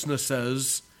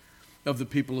righteousnesses of the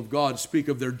people of God, speak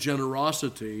of their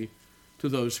generosity to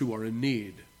those who are in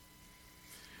need.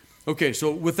 Okay,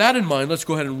 so with that in mind, let's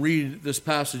go ahead and read this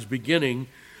passage beginning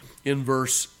in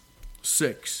verse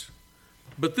 6.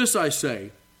 But this I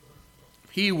say,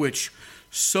 he which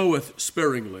soweth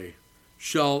sparingly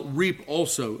shall reap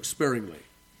also sparingly,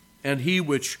 and he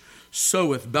which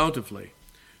soweth bountifully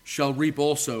shall reap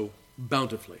also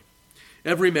bountifully.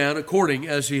 Every man according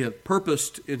as he hath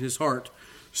purposed in his heart,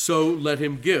 so let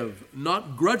him give,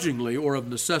 not grudgingly or of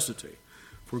necessity,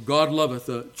 for God loveth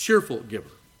a cheerful giver.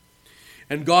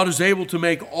 And God is able to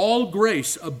make all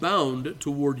grace abound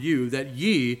toward you, that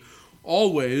ye,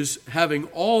 always having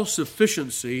all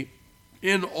sufficiency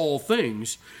in all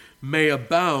things, may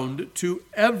abound to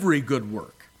every good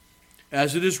work.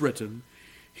 As it is written,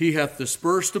 he hath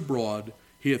dispersed abroad,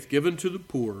 he hath given to the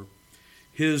poor,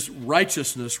 his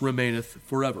righteousness remaineth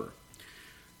forever.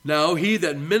 Now he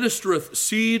that ministereth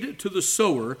seed to the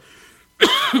sower,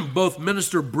 both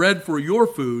minister bread for your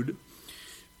food,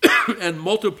 and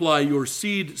multiply your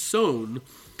seed sown,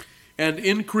 and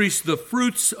increase the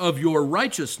fruits of your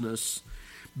righteousness,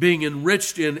 being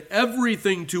enriched in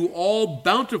everything to all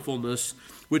bountifulness,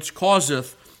 which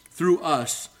causeth through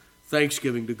us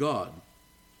thanksgiving to God.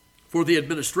 For the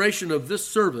administration of this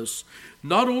service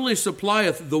not only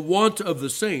supplieth the want of the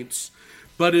saints,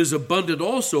 but is abundant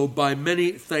also by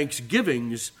many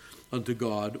thanksgivings unto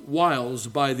God, whiles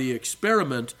by the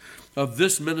experiment of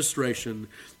this ministration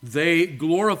they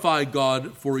glorify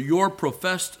God for your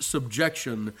professed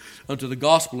subjection unto the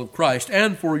gospel of Christ,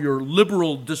 and for your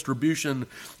liberal distribution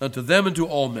unto them and to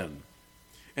all men,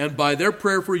 and by their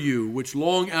prayer for you, which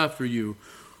long after you,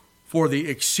 for the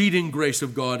exceeding grace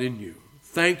of God in you.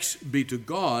 Thanks be to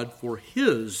God for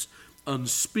his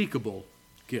unspeakable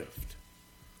gift.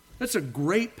 That's a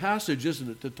great passage, isn't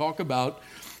it, to talk about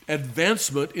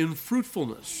advancement in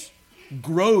fruitfulness,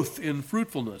 growth in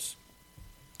fruitfulness.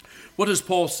 What does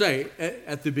Paul say?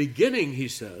 At the beginning, he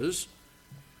says,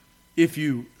 if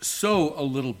you sow a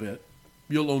little bit,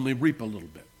 you'll only reap a little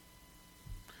bit.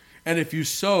 And if you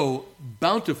sow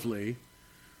bountifully,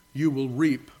 you will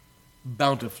reap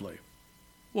bountifully.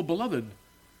 Well, beloved,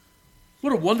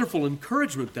 what a wonderful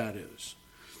encouragement that is.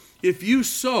 If you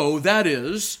sow, that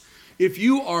is, if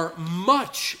you are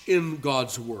much in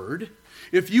God's Word,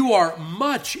 if you are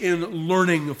much in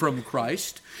learning from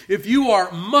Christ, if you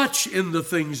are much in the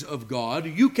things of God,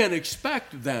 you can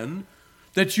expect then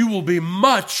that you will be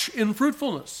much in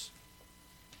fruitfulness.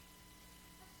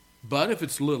 But if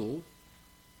it's little,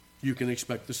 you can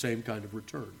expect the same kind of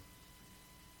return.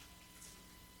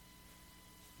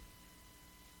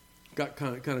 Got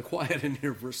kind of quiet in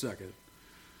here for a second.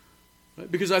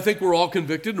 Right? Because I think we're all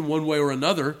convicted in one way or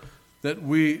another that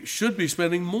we should be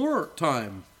spending more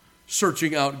time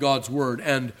searching out God's Word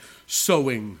and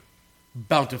sowing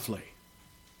bountifully.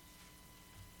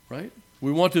 Right?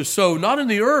 We want to sow not in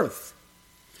the earth.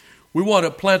 We want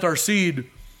to plant our seed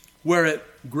where it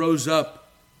grows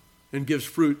up and gives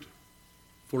fruit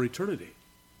for eternity.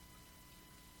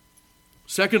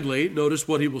 Secondly, notice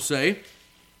what he will say.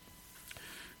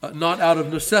 Not out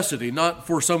of necessity, not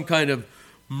for some kind of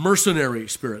mercenary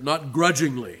spirit, not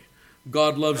grudgingly.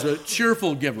 God loves a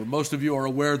cheerful giver. Most of you are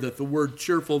aware that the word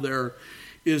cheerful there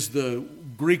is the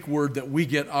Greek word that we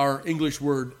get our English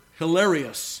word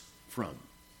hilarious from.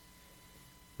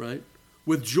 Right?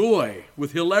 With joy,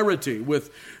 with hilarity,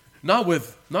 not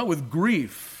with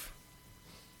grief.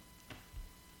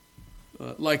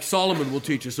 Like Solomon will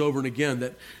teach us over and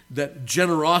again that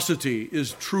generosity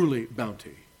is truly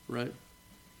bounty, right?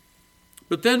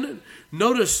 But then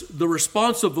notice the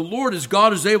response of the Lord is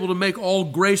God is able to make all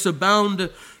grace abound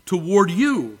toward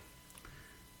you.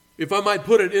 If I might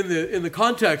put it in the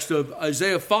context of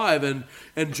Isaiah 5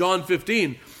 and John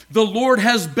 15, the Lord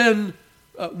has been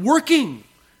working.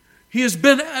 He has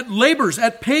been at labors,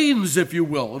 at pains, if you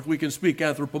will, if we can speak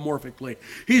anthropomorphically.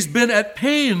 He's been at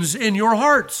pains in your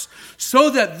hearts so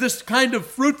that this kind of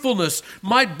fruitfulness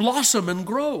might blossom and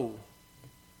grow.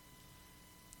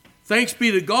 Thanks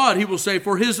be to God, he will say,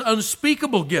 for his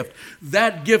unspeakable gift,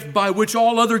 that gift by which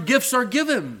all other gifts are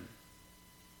given,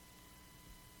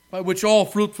 by which all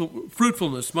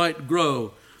fruitfulness might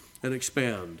grow and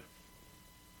expand.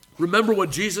 Remember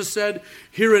what Jesus said,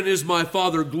 herein is my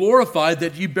Father glorified,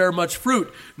 that ye bear much fruit.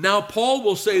 Now Paul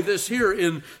will say this here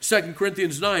in 2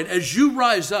 Corinthians 9, as you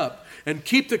rise up and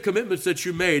keep the commitments that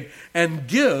you made and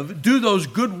do those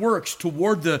good works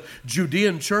toward the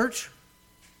Judean church,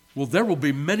 well, there will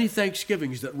be many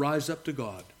thanksgivings that rise up to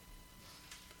God.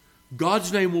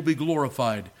 God's name will be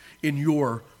glorified in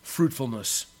your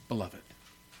fruitfulness, beloved.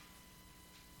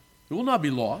 It will not be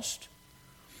lost.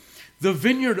 The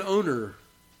vineyard owner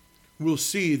will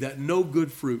see that no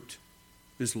good fruit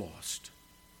is lost.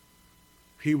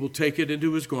 He will take it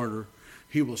into his garner,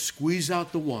 he will squeeze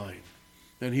out the wine,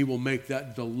 and he will make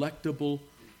that delectable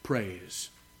praise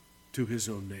to his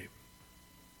own name.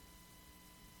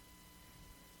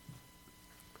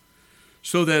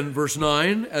 So then, verse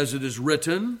 9, as it is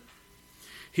written,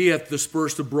 he hath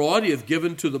dispersed abroad, he hath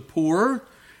given to the poor,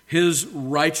 his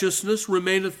righteousness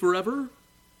remaineth forever.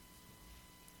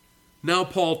 Now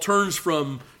Paul turns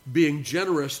from being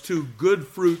generous to good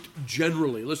fruit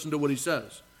generally. Listen to what he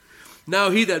says.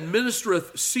 Now he that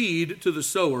ministereth seed to the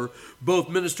sower, both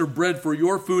minister bread for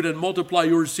your food and multiply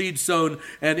your seed sown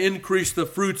and increase the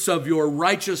fruits of your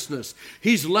righteousness.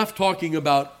 He's left talking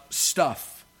about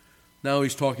stuff. Now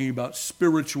he's talking about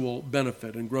spiritual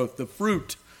benefit and growth, the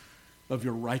fruit of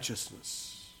your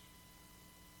righteousness.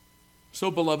 So,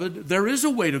 beloved, there is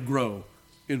a way to grow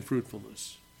in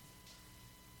fruitfulness.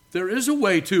 There is a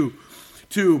way to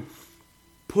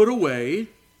put away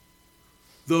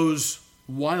those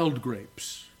wild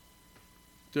grapes.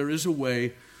 There is a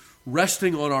way,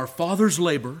 resting on our Father's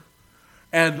labor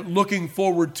and looking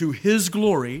forward to His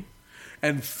glory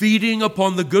and feeding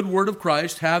upon the good word of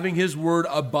Christ, having His word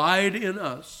abide in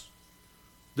us.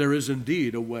 There is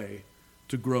indeed a way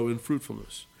to grow in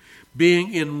fruitfulness,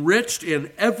 being enriched in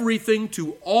everything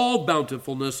to all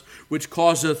bountifulness, which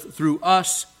causeth through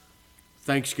us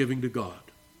thanksgiving to God.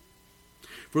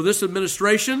 For this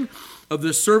administration of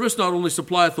this service not only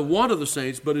supplieth the want of the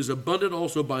saints, but is abundant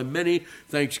also by many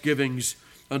thanksgivings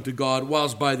unto God,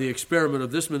 whilst by the experiment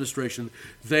of this ministration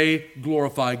they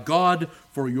glorify God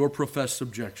for your professed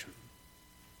subjection.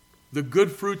 The good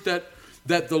fruit that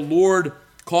the Lord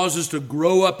causes to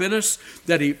grow up in us,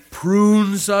 that He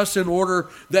prunes us in order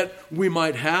that we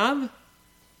might have,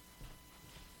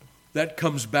 that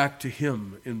comes back to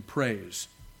Him in praise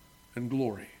and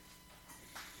glory.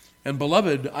 And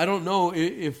beloved, I don't know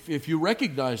if you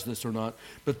recognize this or not,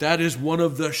 but that is one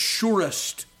of the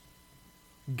surest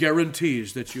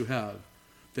guarantees that you have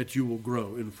that you will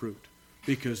grow in fruit,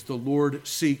 because the Lord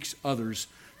seeks others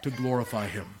to glorify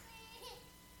Him.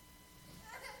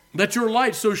 Let your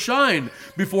light so shine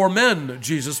before men,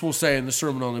 Jesus will say in the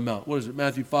Sermon on the Mount. What is it,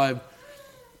 Matthew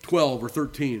 5:12 or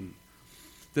 13?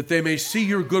 That they may see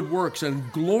your good works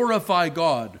and glorify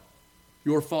God,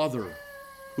 your Father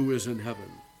who is in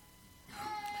heaven.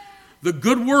 The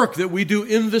good work that we do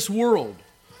in this world,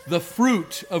 the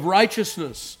fruit of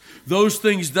righteousness, those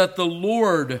things that the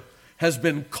Lord has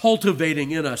been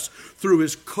cultivating in us through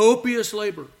His copious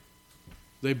labor,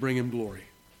 they bring Him glory.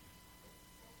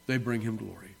 They bring Him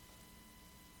glory.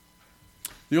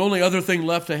 The only other thing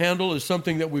left to handle is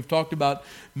something that we've talked about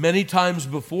many times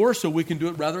before, so we can do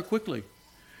it rather quickly.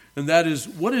 And that is,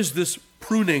 what is this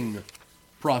pruning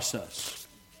process?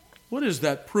 What is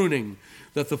that pruning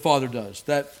that the Father does?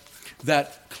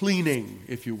 That cleaning,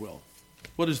 if you will.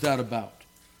 What is that about?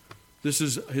 This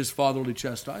is His fatherly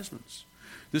chastisements.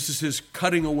 This is His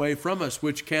cutting away from us,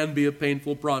 which can be a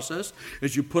painful process.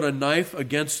 As you put a knife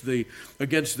against the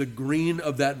green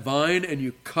of that vine and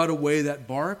you cut away that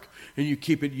bark and you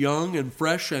keep it young and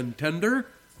fresh and tender,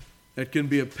 that can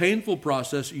be a painful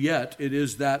process, yet it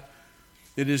is that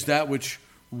which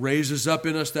raises up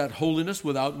in us that holiness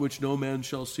without which no man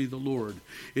shall see the Lord.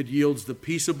 It yields the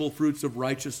peaceable fruits of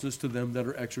righteousness to them that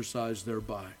are exercised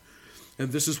thereby.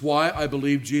 And this is why I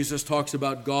believe Jesus talks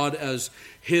about God as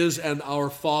His and our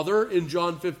Father in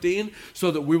John 15, so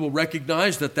that we will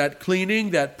recognize that cleaning,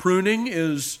 that pruning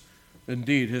is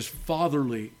indeed His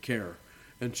fatherly care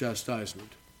and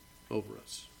chastisement over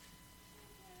us.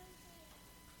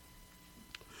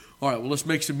 All right, well, let's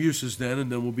make some uses then,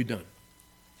 and then we'll be done.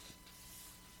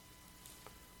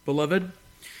 Beloved,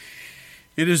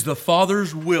 it is the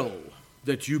Father's will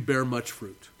that you bear much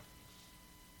fruit.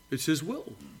 It's His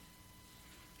will.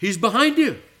 He's behind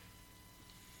you.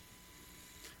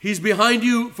 He's behind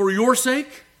you for your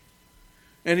sake,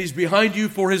 and He's behind you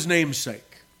for His name's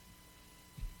sake.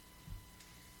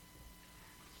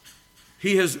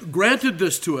 He has granted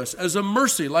this to us as a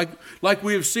mercy, like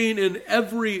we have seen in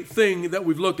everything that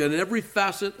we've looked at, in every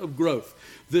facet of growth.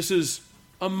 This is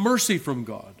a mercy from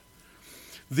God.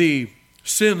 The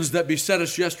sins that beset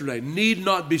us yesterday need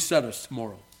not beset us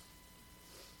tomorrow.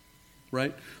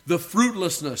 Right? The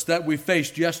fruitlessness that we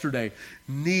faced yesterday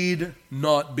need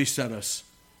not beset us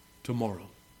tomorrow.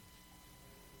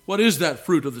 What is that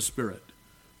fruit of the Spirit?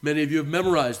 Many of you have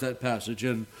memorized that passage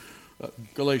in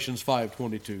Galatians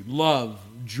 5:22. Love,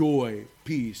 joy,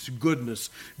 peace, goodness,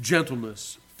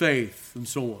 gentleness, faith, and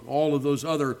so on. All of those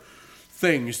other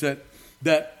things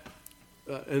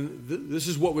this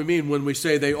is what we mean when we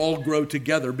say they all grow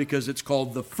together, because it's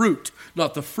called the fruit,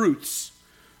 not the fruits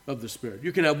of the Spirit.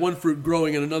 You can have one fruit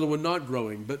growing and another one not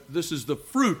growing, but this is the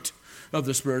fruit of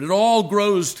the Spirit. It all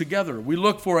grows together. We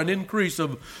look for an increase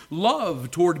of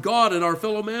love toward God and our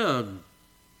fellow man,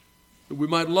 that we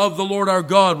might love the Lord our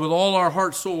God with all our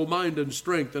heart, soul, mind, and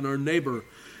strength, and our neighbor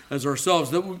as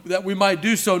ourselves, that we might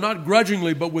do so not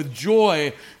grudgingly, but with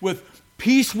joy, with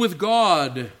peace with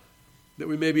God, that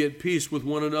we may be at peace with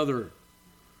one another,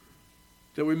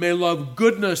 that we may love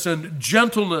goodness and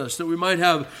gentleness, that we might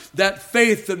have that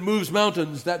faith that moves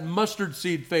mountains, that mustard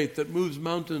seed faith that moves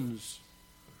mountains,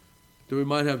 that we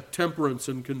might have temperance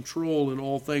and control in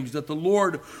all things, that the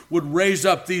Lord would raise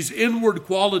up these inward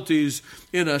qualities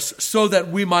in us so that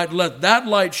we might let that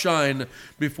light shine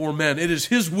before men. It is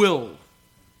His will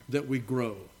that we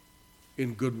grow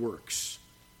in good works,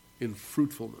 in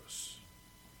fruitfulness.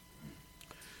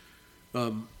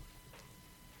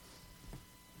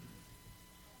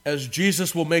 as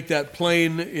Jesus will make that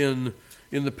plain in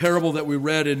the parable that we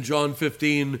read in John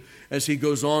 15, as he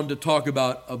goes on to talk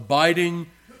about abiding,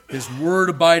 his word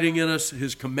abiding in us,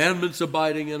 his commandments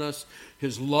abiding in us,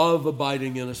 his love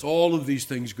abiding in us. All of these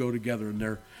things go together, and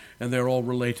they're all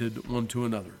related one to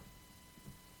another.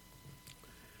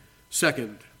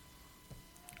 Second,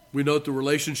 we note the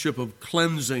relationship of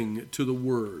cleansing to the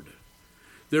word.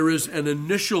 There is an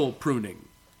initial pruning,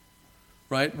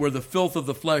 right, where the filth of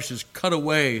the flesh is cut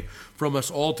away from us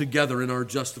altogether in our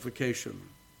justification.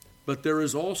 But there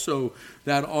is also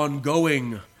that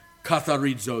ongoing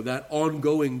katharizo, that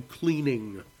ongoing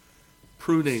cleaning,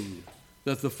 pruning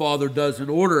that the Father does in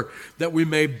order that we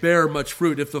may bear much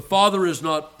fruit. If the Father is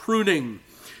not pruning,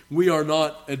 we are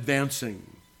not advancing.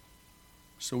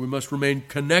 So we must remain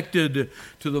connected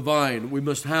to the vine. We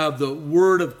must have the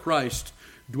word of Christ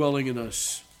dwelling in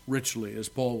us richly, as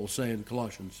Paul will say in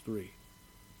Colossians 3.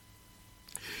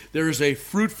 There is a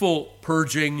fruitful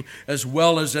purging as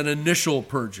well as an initial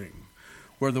purging,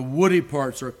 where the woody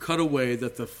parts are cut away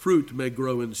that the fruit may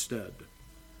grow instead.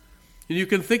 And you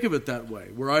can think of it that way.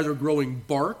 We're either growing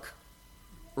bark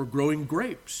or growing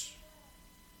grapes.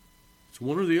 It's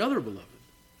one or the other, beloved.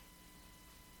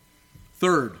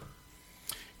 Third,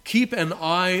 keep an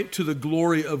eye to the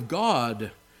glory of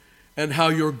God and how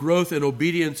your growth in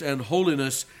obedience and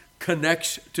holiness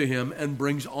connects to him and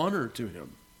brings honor to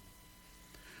him.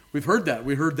 We've heard that.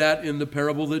 We heard that in the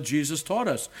parable that Jesus taught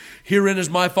us. Herein is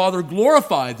my Father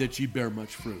glorified, that ye bear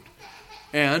much fruit.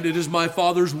 And it is my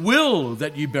Father's will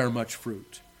that ye bear much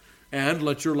fruit. And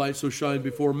let your light so shine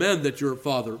before men that your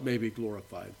Father may be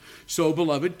glorified. So,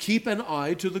 beloved, keep an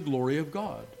eye to the glory of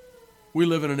God. We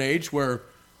live in an age where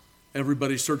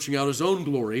everybody's searching out his own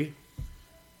glory.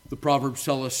 The Proverbs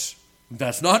tell us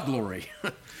that's not glory.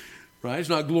 Right? It's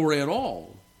not glory at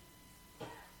all.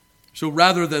 So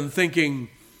rather than thinking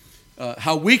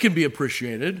how we can be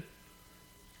appreciated,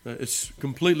 it's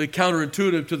completely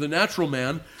counterintuitive to the natural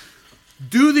man.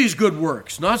 Do these good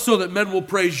works, not so that men will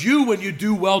praise you when you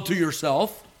do well to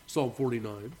yourself, Psalm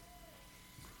 49,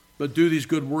 but do these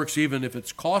good works even if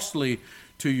it's costly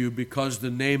to you, because the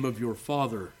name of your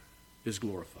Father is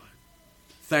glorified.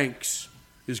 Thanks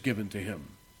is given to him.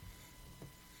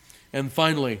 And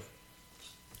finally,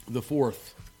 the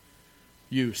fourth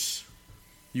use.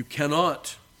 You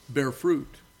cannot bear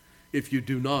fruit if you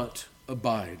do not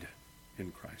abide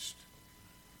in Christ.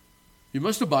 You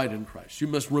must abide in Christ. You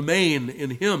must remain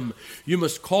in him. You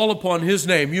must call upon his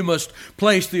name. You must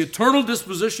place the eternal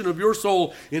disposition of your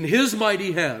soul in his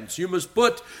mighty hands. You must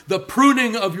put the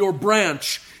pruning of your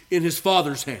branch in his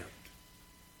Father's hand.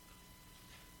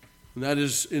 And that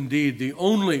is indeed the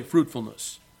only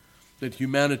fruitfulness that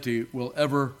humanity will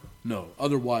ever know.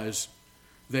 Otherwise,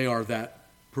 they are that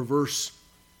perverse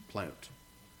plant,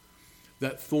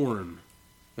 that thorn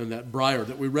and that briar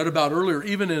that we read about earlier,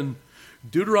 even in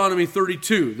Deuteronomy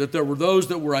 32, that there were those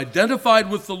that were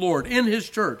identified with the Lord in his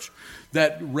church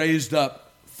that raised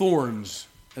up thorns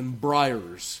and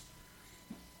briars,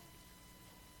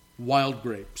 wild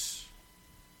grapes,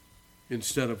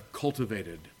 instead of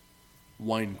cultivated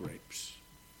wine grapes.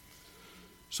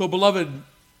 So, beloved,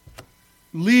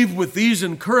 leave with these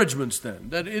encouragements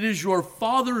then, that it is your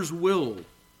Father's will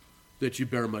that you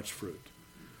bear much fruit,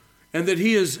 and that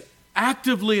he is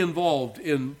actively involved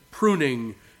in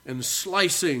pruning and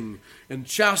slicing and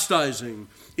chastising,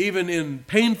 even in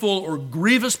painful or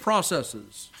grievous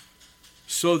processes,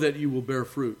 so that you will bear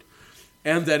fruit.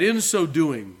 And that in so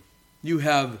doing, you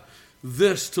have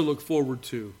this to look forward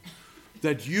to,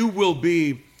 that you will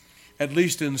be, at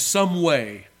least in some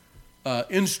way,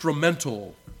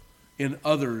 instrumental in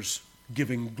others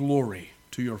giving glory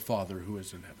to your Father who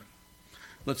is in heaven.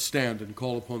 Let's stand and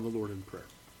call upon the Lord in prayer.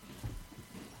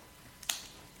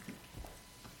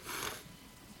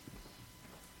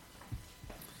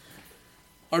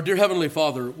 Our dear Heavenly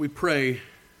Father, we pray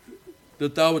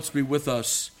that thou wouldst be with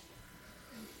us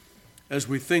as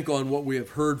we think on what we have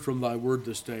heard from thy word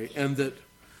this day, and that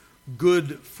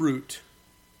good fruit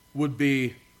would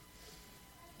be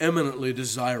eminently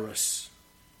desirous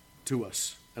to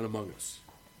us and among us.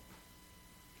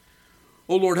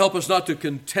 O Lord, help us not to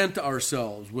content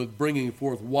ourselves with bringing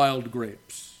forth wild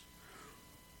grapes,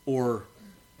 or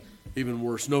even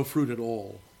worse, no fruit at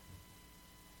all,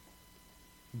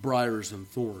 briars and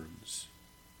thorns.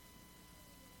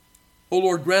 O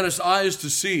Lord, grant us eyes to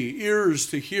see, ears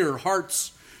to hear,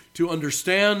 hearts to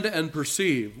understand and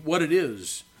perceive what it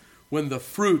is when the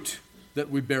fruit that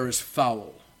we bear is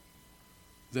foul,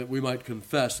 that we might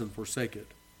confess and forsake it.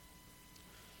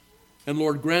 And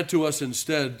Lord, grant to us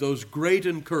instead those great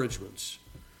encouragements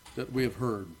that we have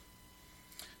heard,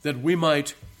 that we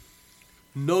might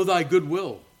know thy good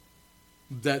will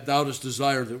that thou dost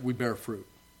desire that we bear fruit.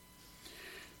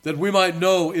 That we might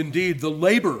know indeed the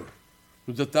labor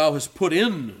that thou hast put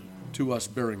in to us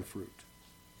bearing fruit.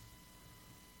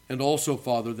 And also,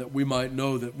 Father, that we might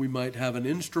know that we might have an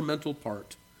instrumental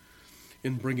part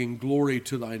in bringing glory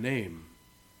to thy name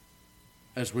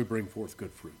as we bring forth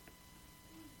good fruit.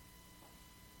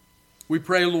 We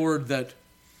pray, Lord, that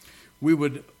we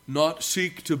would not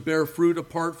seek to bear fruit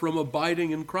apart from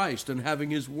abiding in Christ and having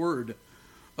his word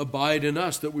abide in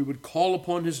us, that we would call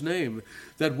upon his name,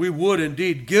 that we would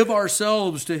indeed give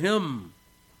ourselves to him,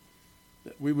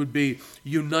 that we would be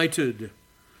united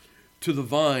to the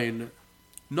vine,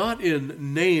 not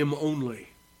in name only,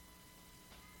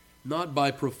 not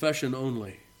by profession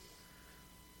only,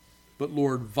 but,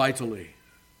 Lord, vitally,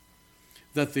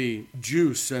 that the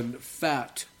juice and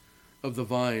fat of the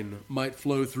vine might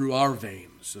flow through our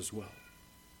veins as well.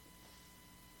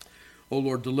 O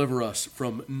Lord, deliver us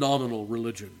from nominal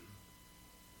religion.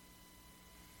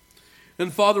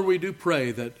 And Father, we do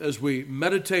pray that as we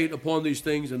meditate upon these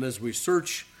things and as we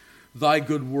search thy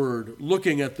good word,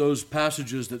 looking at those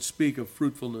passages that speak of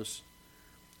fruitfulness,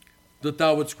 that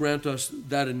thou wouldst grant us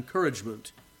that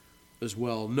encouragement as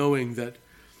well, knowing that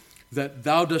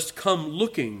thou dost come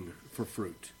looking for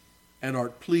fruit and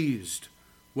art pleased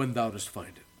when thou dost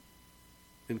find it.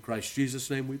 In Christ Jesus'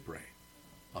 name we pray.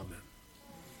 Amen.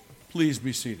 Please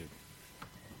be seated.